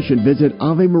information, visit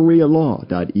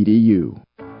avemarialaw.edu.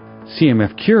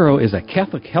 CMF Curo is a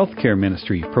Catholic healthcare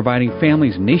ministry providing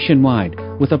families nationwide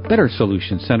with a better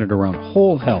solution centered around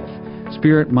whole health,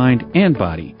 spirit, mind, and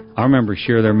body. Our members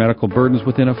share their medical burdens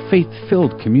within a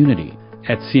faith-filled community.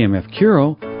 At CMF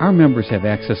Curo, our members have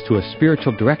access to a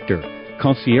spiritual director,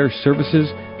 concierge services,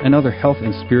 and other health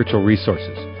and spiritual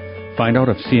resources. Find out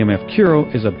if CMF Curo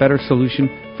is a better solution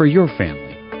for your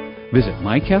family. Visit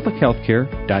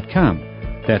mycatholichealthcare.com.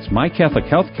 That's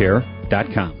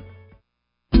mycatholichealthcare.com.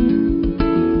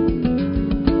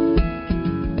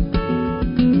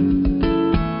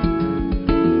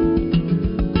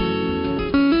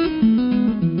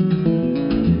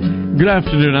 Good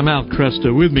afternoon. I'm Al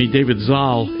Cresta. With me, David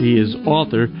Zoll. He is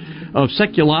author of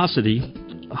Seculosity,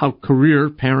 How Career,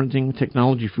 Parenting,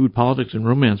 Technology, Food, Politics, and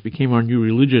Romance Became Our New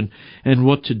Religion, and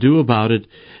What to Do About It.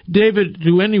 David,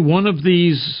 do any one of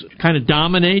these kind of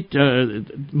dominate a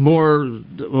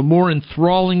more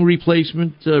enthralling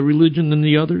replacement religion than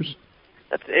the others?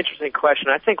 That's an interesting question.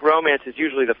 I think romance is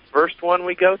usually the first one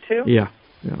we go to. Yeah.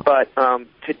 But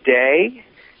today,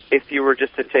 if you were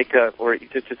just to take to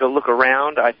look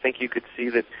around, I think you could see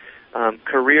that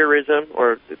careerism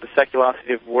or the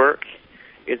seculosity of work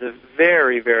is a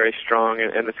very, very strong,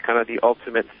 and it's kind of the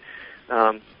ultimate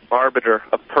arbiter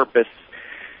of purpose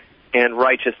and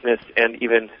righteousness and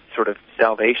even sort of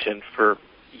salvation for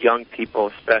young people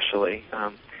especially.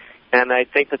 And I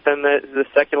think that then the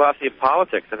seculosity of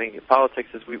politics. I think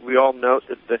politics is we all note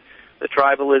that the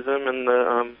tribalism and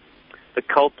the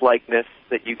cult-likeness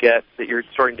that you're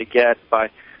starting to get by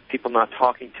people not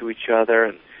talking to each other,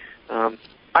 and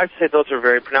I'd say those are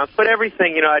very pronounced. But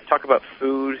everything, I talk about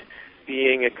food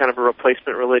being a kind of a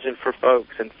replacement religion for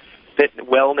folks, and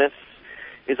wellness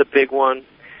is a big one.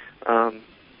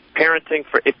 Parenting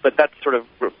but that sort of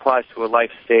applies to a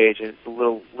life stage, and it's a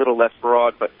little less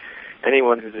broad. But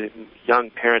anyone who's a young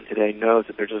parent today knows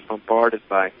that they're just bombarded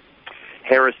by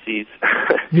heresies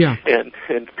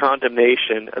and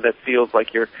condemnation that feels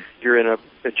like you're in a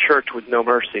church with no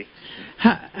mercy.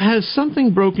 Has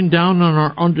something broken down on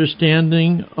our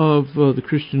understanding of the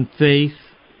Christian faith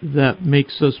that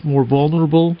makes us more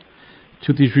vulnerable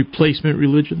to these replacement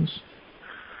religions?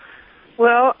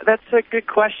 Well, that's a good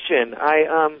question.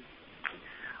 I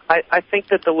think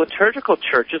that the liturgical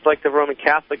churches, like the Roman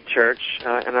Catholic Church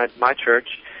and my church,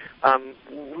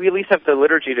 we at least have the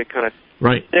liturgy to kind of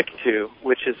stick to,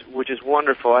 which is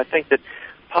wonderful. I think that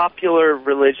popular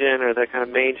religion, or the kind of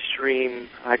mainstream,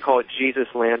 I call it Jesus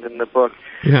land in the book.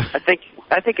 Yeah. I think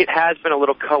it has been a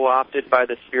little co-opted by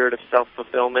the spirit of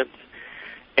self-fulfillment,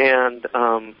 and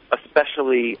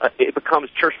especially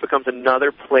church becomes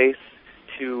another place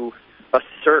to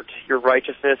assert your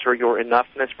righteousness or your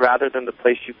enoughness rather than the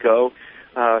place you go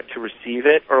to receive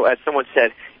it. Or as someone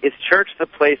said, is church the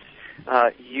place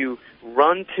you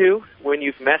run to when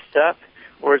you've messed up,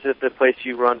 or is it the place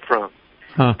you run from?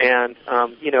 Huh. And,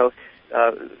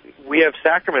 we have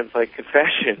sacraments like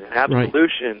confession and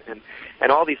absolution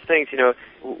and all these things,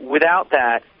 without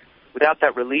that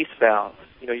release valve,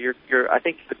 I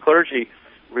think the clergy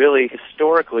really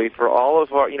historically, for all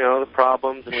of our, the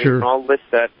problems, and we can all list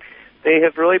that, they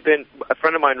have really been, a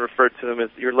friend of mine referred to them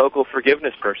as your local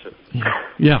forgiveness person.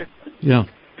 Yeah. No,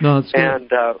 that's good.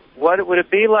 And what would it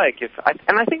be like I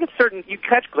think it's certain, you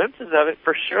catch glimpses of it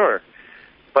for sure,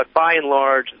 but by and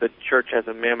large, the church,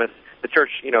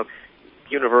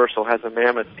 universal, has a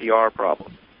mammoth PR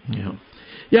problem.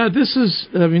 Yeah, this is,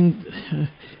 and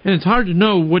it's hard to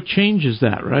know what changes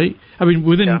that, right? I mean,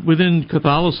 within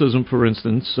Catholicism, for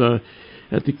instance,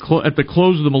 at the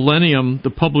close of the millennium, the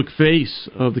public face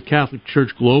of the Catholic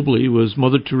Church globally was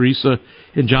Mother Teresa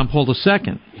and John Paul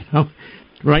II.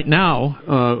 Right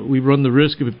now, we run the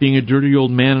risk of it being a dirty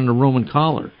old man in a Roman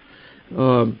collar.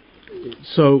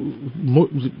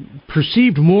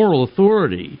 Perceived moral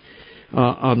authority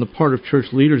on the part of church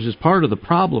leaders is part of the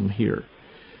problem here.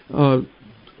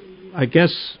 I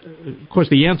guess, of course,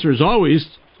 the answer is always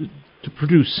to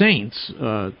produce saints,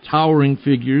 towering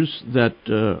figures that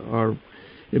are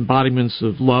embodiments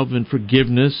of love and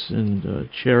forgiveness and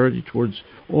charity towards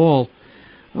all.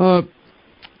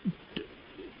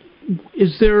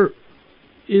 Is there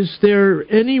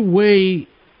any way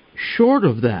short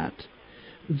of that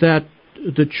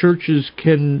the churches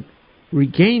can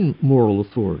regain moral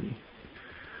authority?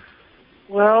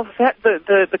 Well,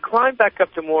 the climb back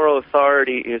up to moral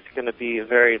authority is going to be a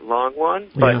very long one,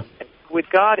 but with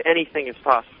God, anything is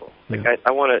possible.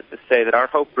 I want to say that our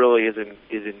hope really is in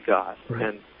God,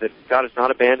 and that God has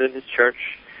not abandoned His church,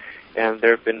 and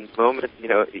there have been moments,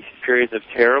 periods of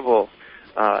terrible,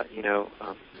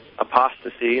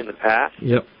 apostasy in the past.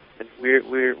 Yep. And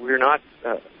we're not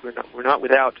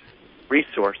without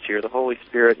resource here. The Holy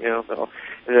Spirit,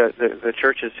 the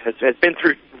church has been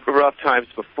through rough times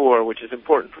before, which is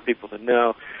important for people to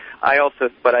know.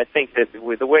 But I think that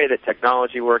with the way that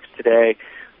technology works today,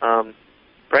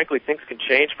 frankly, things can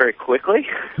change very quickly,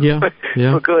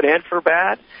 for good and for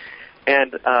bad.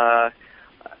 And I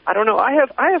don't know.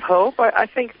 I have hope. I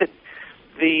think that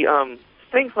the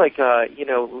things like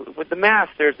with the Mass,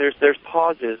 there's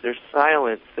pauses, there's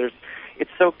silence,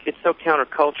 it's so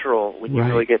countercultural when you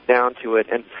really get down to it,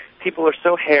 and people are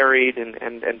so harried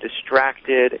and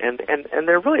distracted, and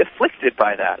they're really afflicted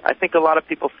by that. I think a lot of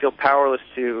people feel powerless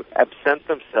to absent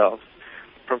themselves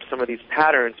from some of these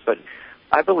patterns, but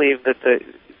I believe that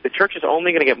the church is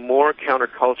only going to get more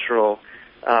countercultural,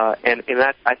 and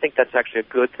that I think that's actually a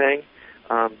good thing.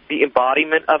 The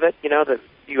embodiment of it, that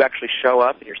you actually show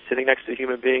up and you're sitting next to a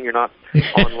human being, you're not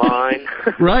online.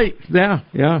 Right. Yeah.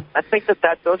 I think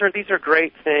these are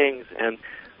great things, and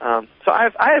so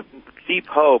I have deep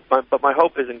hope, but my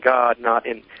hope is in God, not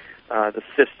in the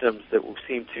systems that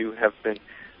seem to have been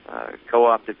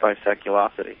co-opted by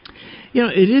seculosity.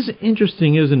 It is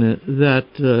interesting, isn't it, that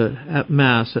at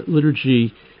Mass, at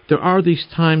liturgy, there are these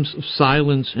times of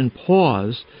silence and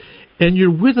pause, and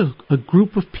you're with a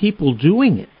group of people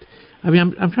doing it. I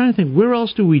mean, I'm trying to think, where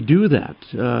else do we do that?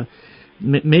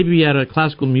 Maybe at a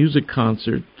classical music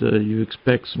concert, you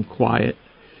expect some quiet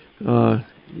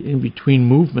in between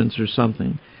movements or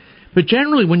something. But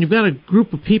generally, when you've got a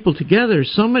group of people together,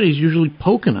 somebody's usually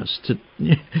poking us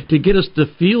to get us to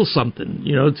feel something,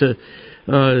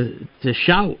 to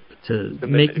shout, to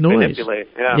make noise. Manipulate,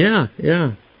 Yeah.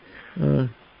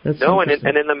 That's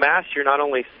and in the Mass, you're not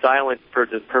only silent for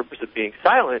the purpose of being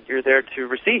silent, you're there to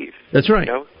receive. That's right.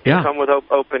 Come with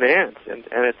open hands, and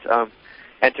it's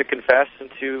and to confess and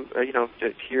to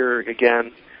to hear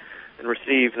again and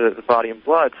receive the body and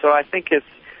blood. So I think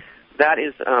that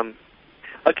is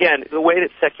again the way that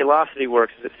seculosity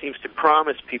works is it seems to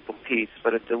promise people peace,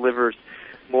 but it delivers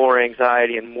more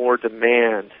anxiety and more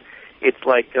demand. It's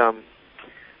like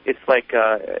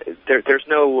there's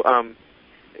no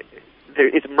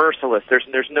it's merciless.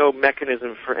 There's no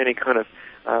mechanism for any kind of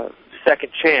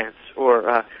second chance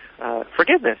or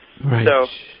forgiveness. Right. So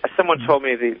someone told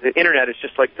me the internet is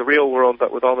just like the real world,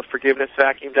 but with all the forgiveness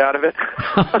vacuumed out of it.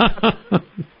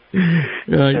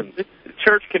 And the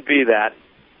church can be that.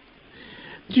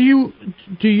 Do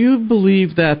you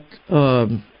believe that?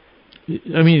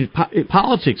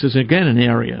 Politics is again an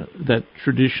area that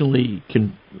traditionally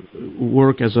can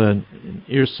work as an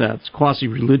ersatz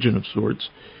quasi-religion of sorts.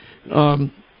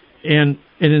 And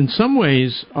in some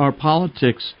ways, our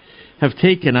politics have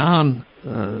taken on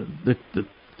the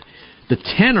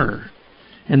tenor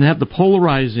and have the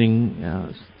polarizing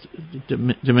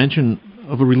dimension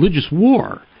of a religious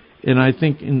war. And I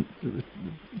think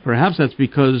perhaps that's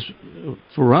because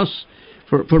for us,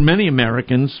 for many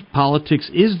Americans, politics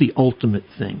is the ultimate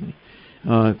thing.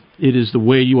 It is the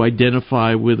way you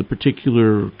identify with a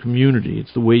particular community.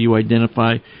 It's the way you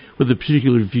identify with a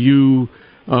particular view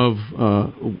of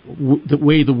the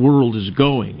way the world is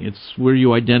going. It's where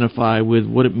you identify with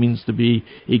what it means to be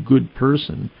a good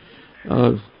person.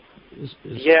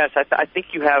 Yes, I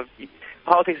think you have.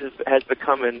 Politics has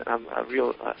become a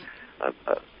real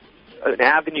an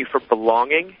avenue for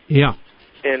belonging. Yeah.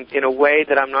 In a way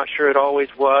that I'm not sure it always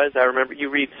was. I remember you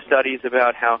read studies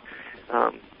about how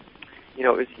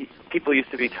people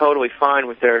used to be totally fine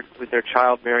with their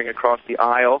child marrying across the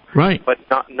aisle, right? But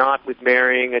not with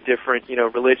marrying a different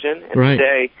religion. And right.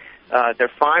 Today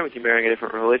they're fine with you marrying a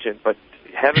different religion, but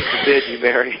heaven forbid you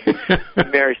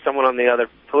marry someone on the other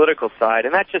political side.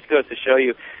 And that just goes to show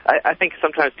you. I think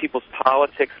sometimes people's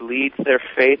politics leads their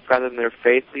faith rather than their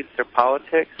faith leads their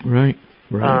politics. Right.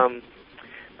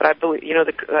 But I believe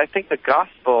I think the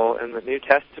gospel and the New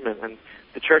Testament and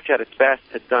the church at its best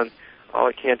has done all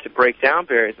it can to break down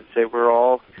barriers and say we're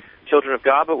all children of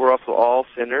God, but we're also all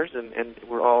sinners, and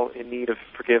we're all in need of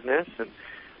forgiveness. And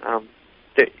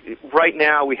right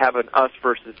now we have an us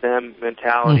versus them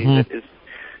mentality that is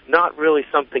not really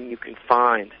something you can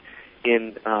find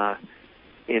in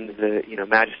the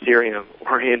magisterium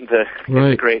or in the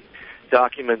great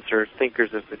documents or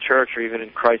thinkers of the church or even in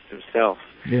Christ himself.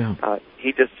 Yeah.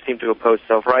 He just seemed to oppose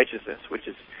self-righteousness, which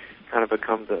has kind of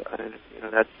become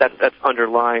that's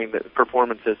underlying the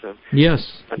performancism.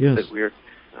 Yes. That we're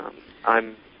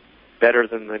I'm better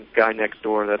than the guy next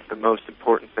door. That's the most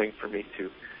important thing for me to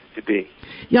be.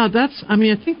 Yeah, I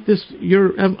think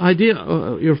your idea,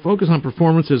 your focus on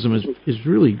performancism is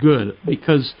really good,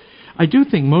 because I do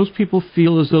think most people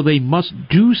feel as though they must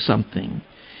do something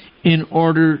in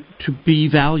order to be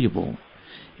valuable,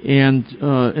 and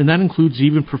that includes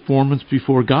even performance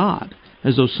before God,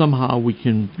 as though somehow we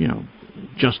can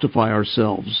justify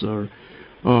ourselves,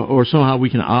 or somehow we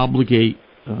can obligate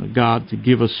God to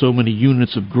give us so many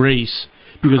units of grace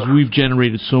because we've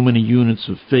generated so many units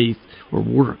of faith or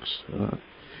works.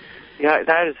 Yeah,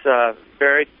 that is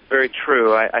very, very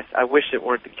true. I wish it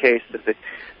weren't the case that the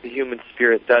human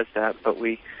spirit does that, but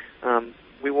we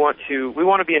want to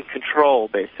be in control,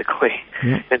 basically,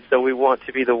 and so we want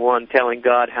to be the one telling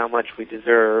God how much we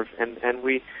deserve, and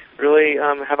we really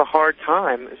have a hard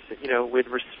time, with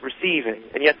receiving,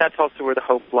 and yet that's also where the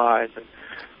hope lies. And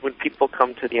when people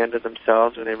come to the end of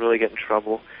themselves, when they really get in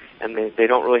trouble, and they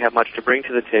don't really have much to bring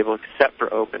to the table except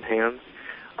for open hands,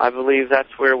 I believe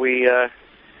that's where we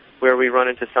run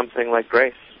into something like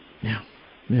grace. Yeah.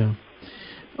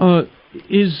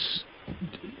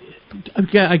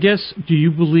 I guess, do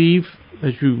you believe,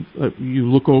 as you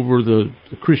look over the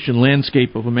Christian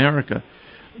landscape of America,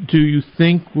 do you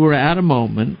think we're at a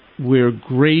moment where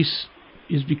grace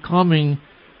is becoming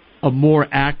a more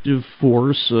active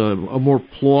force, a more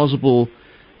plausible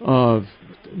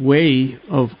way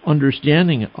of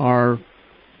understanding our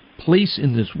place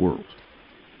in this world?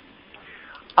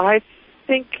 I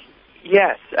think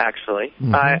yes, actually.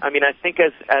 Mm-hmm. I think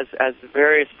as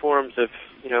various forms of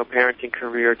parenting,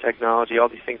 career, technology, all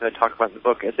these things I talk about in the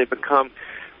book, as they become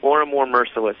more and more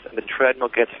merciless and the treadmill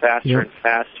gets faster and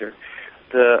faster,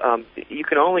 you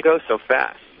can only go so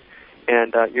fast.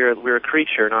 we're a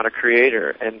creature, not a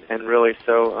creator, and really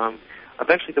so.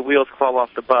 Eventually, the wheels fall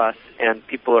off the bus, and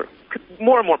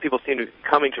more and more people seem to be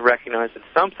coming to recognize that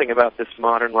something about this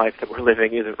modern life that we're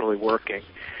living isn't really working.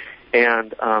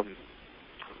 And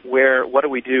what do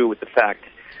we do with the fact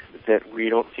that we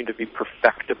don't seem to be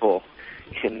perfectible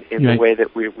in the way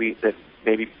that that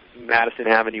maybe Madison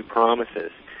Avenue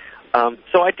promises?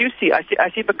 So I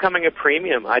see becoming a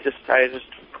premium. I just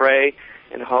pray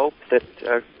and hope that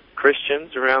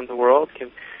Christians around the world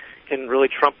can really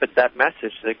trumpet that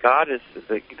message that God is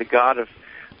the God of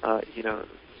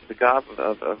the God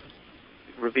of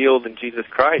revealed in Jesus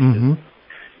Christ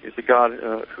is the God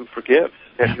who forgives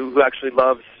and who actually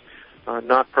loves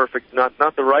not perfect,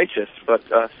 not the righteous, but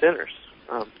sinners,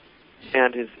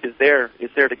 and is there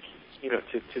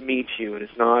to meet you, and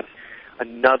is not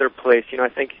another place. I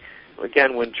think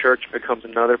again when church becomes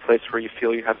another place where you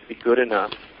feel you have to be good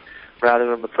enough,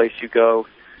 rather than the place you go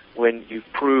when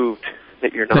you've proved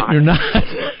that you're not.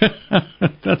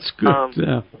 That's good.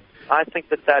 Yeah. I think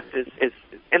that is,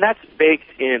 and that's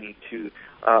baked into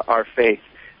our faith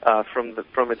from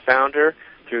its founder,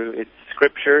 through its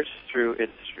scriptures, through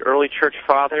its early church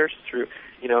fathers, through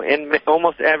and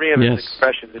almost every of its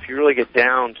expressions. If you really get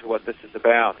down to what this is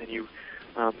about, and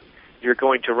you're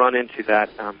going to run into that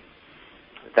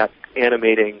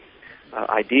animating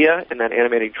idea and that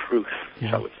animating truth,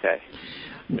 I would say.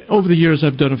 Over the years,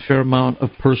 I've done a fair amount of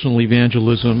personal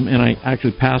evangelism, and I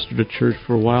actually pastored a church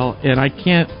for a while, and I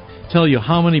can't tell you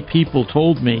how many people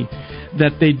told me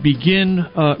that they'd begin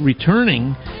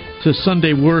returning to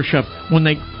Sunday worship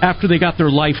after they got their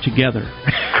life together.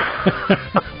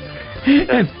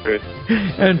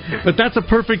 But that's a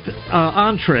perfect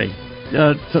entree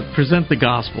to present the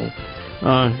gospel,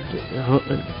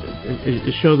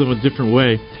 show them a different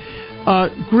way.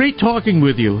 Great talking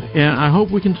with you, and I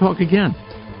hope we can talk again.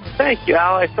 Thank you,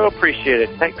 Al. I so appreciate it.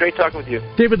 Great talking with you.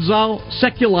 David Zahl,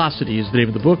 Seculosity is the name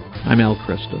of the book. I'm Al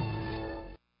Kresta.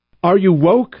 Are you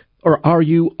woke or are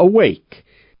you awake?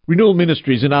 Renewal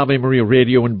Ministries and Ave Maria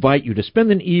Radio invite you to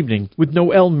spend an evening with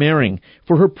Noelle Mering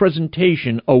for her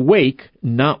presentation, Awake,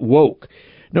 Not Woke.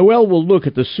 Noelle will look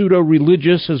at the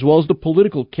pseudo-religious as well as the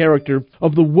political character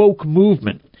of the woke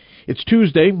movement. It's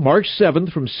Tuesday, March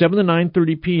 7th from 7 to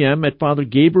 9:30 p.m. at Father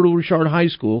Gabriel Richard High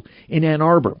School in Ann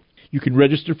Arbor. You can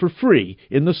register for free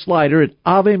in the slider at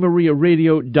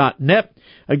AveMariaRadio.net.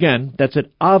 Again, that's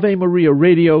at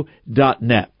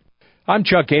AveMariaRadio.net. I'm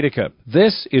Chuck Gatica.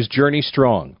 This is Journey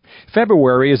Strong.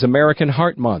 February is American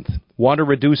Heart Month. Want to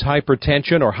reduce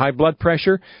hypertension or high blood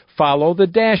pressure? Follow the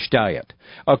DASH diet.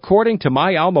 According to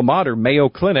my alma mater, Mayo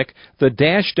Clinic, the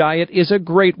DASH diet is a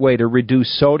great way to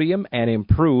reduce sodium and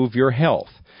improve your health.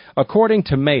 According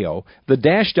to Mayo, the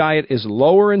DASH diet is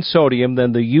lower in sodium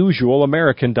than the usual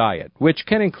American diet, which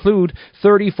can include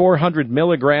 3,400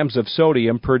 milligrams of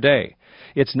sodium per day.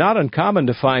 It's not uncommon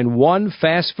to find one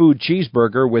fast food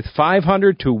cheeseburger with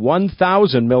 500 to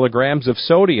 1,000 milligrams of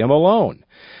sodium alone.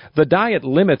 The diet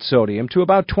limits sodium to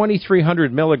about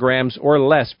 2,300 milligrams or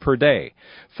less per day.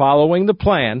 Following the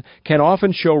plan can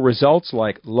often show results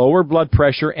like lower blood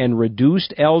pressure and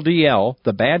reduced LDL,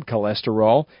 the bad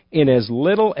cholesterol, in as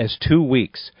little as 2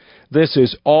 weeks. This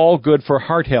is all good for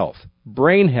heart health,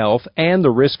 brain health, and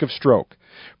the risk of stroke.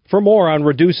 For more on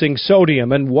reducing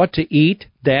sodium and what to eat,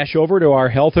 dash over to our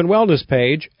health and wellness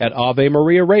page at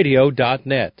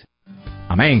AveMariaRadio.net.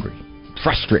 I'm angry,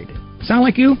 frustrated. Sound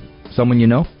like you? Someone you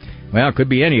know? Well, it could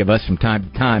be any of us from time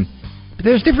to time. But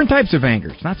there's different types of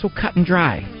anger. It's not so cut and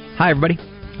dry. Hi, everybody.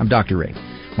 I'm Dr. Ray.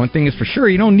 One thing is for sure,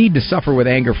 you don't need to suffer with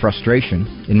anger frustration.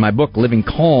 In my book, Living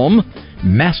Calm,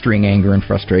 Mastering Anger and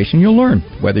Frustration, you'll learn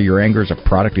whether your anger is a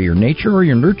product of your nature or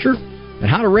your nurture, and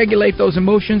how to regulate those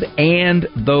emotions and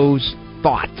those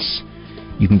thoughts.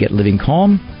 You can get Living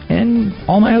Calm and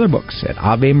all my other books at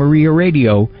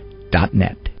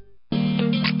AveMariaRadio.net.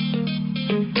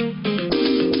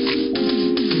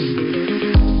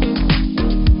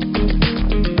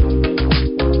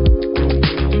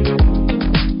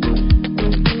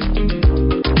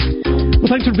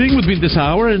 Thanks for being with me this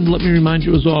hour, and let me remind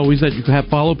you, as always, that you can have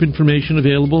follow-up information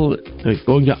available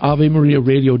going to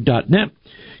AveMariaRadio.net.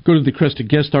 Go to the Kresta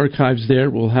Guest Archives there.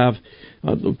 We'll have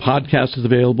the podcast is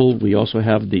available. We also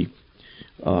have the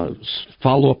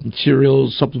follow-up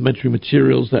materials, supplementary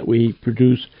materials that we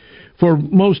produce for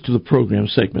most of the program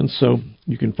segments. So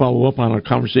you can follow up on our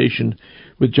conversation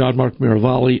with John Mark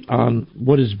Miravalli on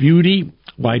what is beauty,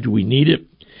 why do we need it,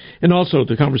 and also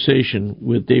the conversation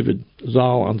with David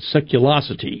Zahl on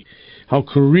seculosity, how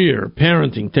career,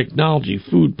 parenting, technology,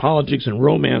 food, politics, and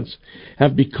romance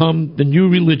have become the new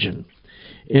religion,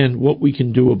 and what we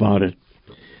can do about it.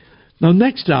 Now,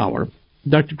 next hour,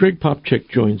 Dr. Greg Popcak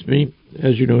joins me.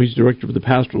 As you know, he's director of the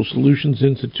Pastoral Solutions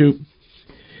Institute.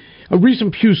 A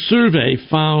recent Pew survey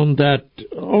found that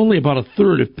only about a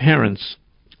third of parents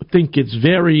think it's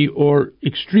very or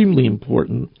extremely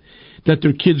important that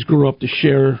their kids grow up to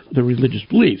share their religious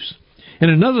beliefs.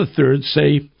 And another third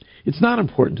say it's not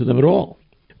important to them at all.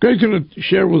 Greg's going to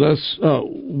share with us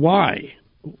why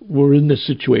we're in this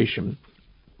situation.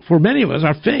 For many of us,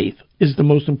 our faith is the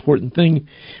most important thing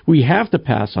we have to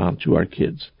pass on to our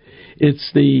kids.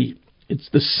 It's the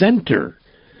center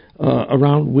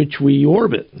around which we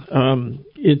orbit.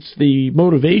 It's the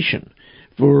motivation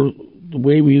for the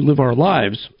way we live our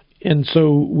lives. And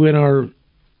so when our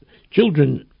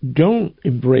children don't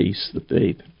embrace the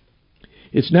faith,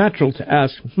 it's natural to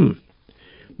ask,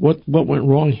 what went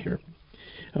wrong here?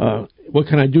 What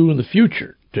can I do in the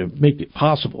future to make it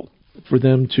possible for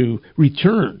them to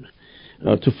return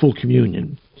to full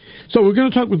communion? So we're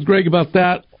going to talk with Greg about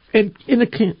that. And in a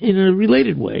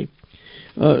related way,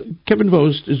 Kevin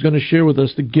Vost is going to share with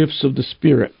us the gifts of the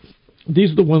Spirit.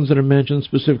 These are the ones that are mentioned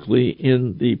specifically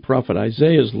in the prophet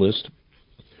Isaiah's list,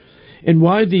 and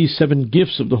why these 7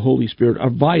 gifts of the Holy Spirit are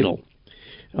vital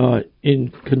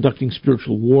in conducting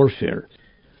spiritual warfare.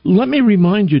 Let me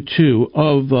remind you, too,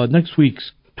 of next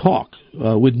week's talk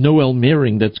with Noel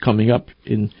Mehring that's coming up.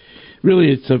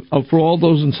 It's for all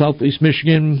those in Southeast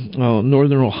Michigan,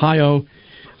 Northern Ohio.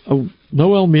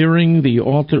 Noel Mehring, the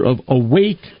author of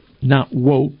Awake, Not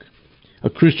Woke, a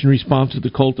Christian response to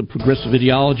the cult of progressive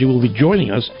ideology, will be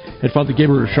joining us at Father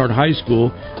Gabriel Richard High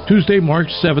School Tuesday,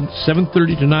 March 7th,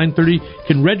 7:30 to 9:30. You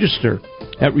can register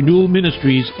at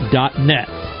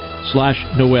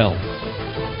renewalministries.net/Noel.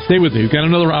 Stay with me. We've got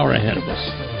another hour ahead of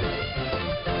us.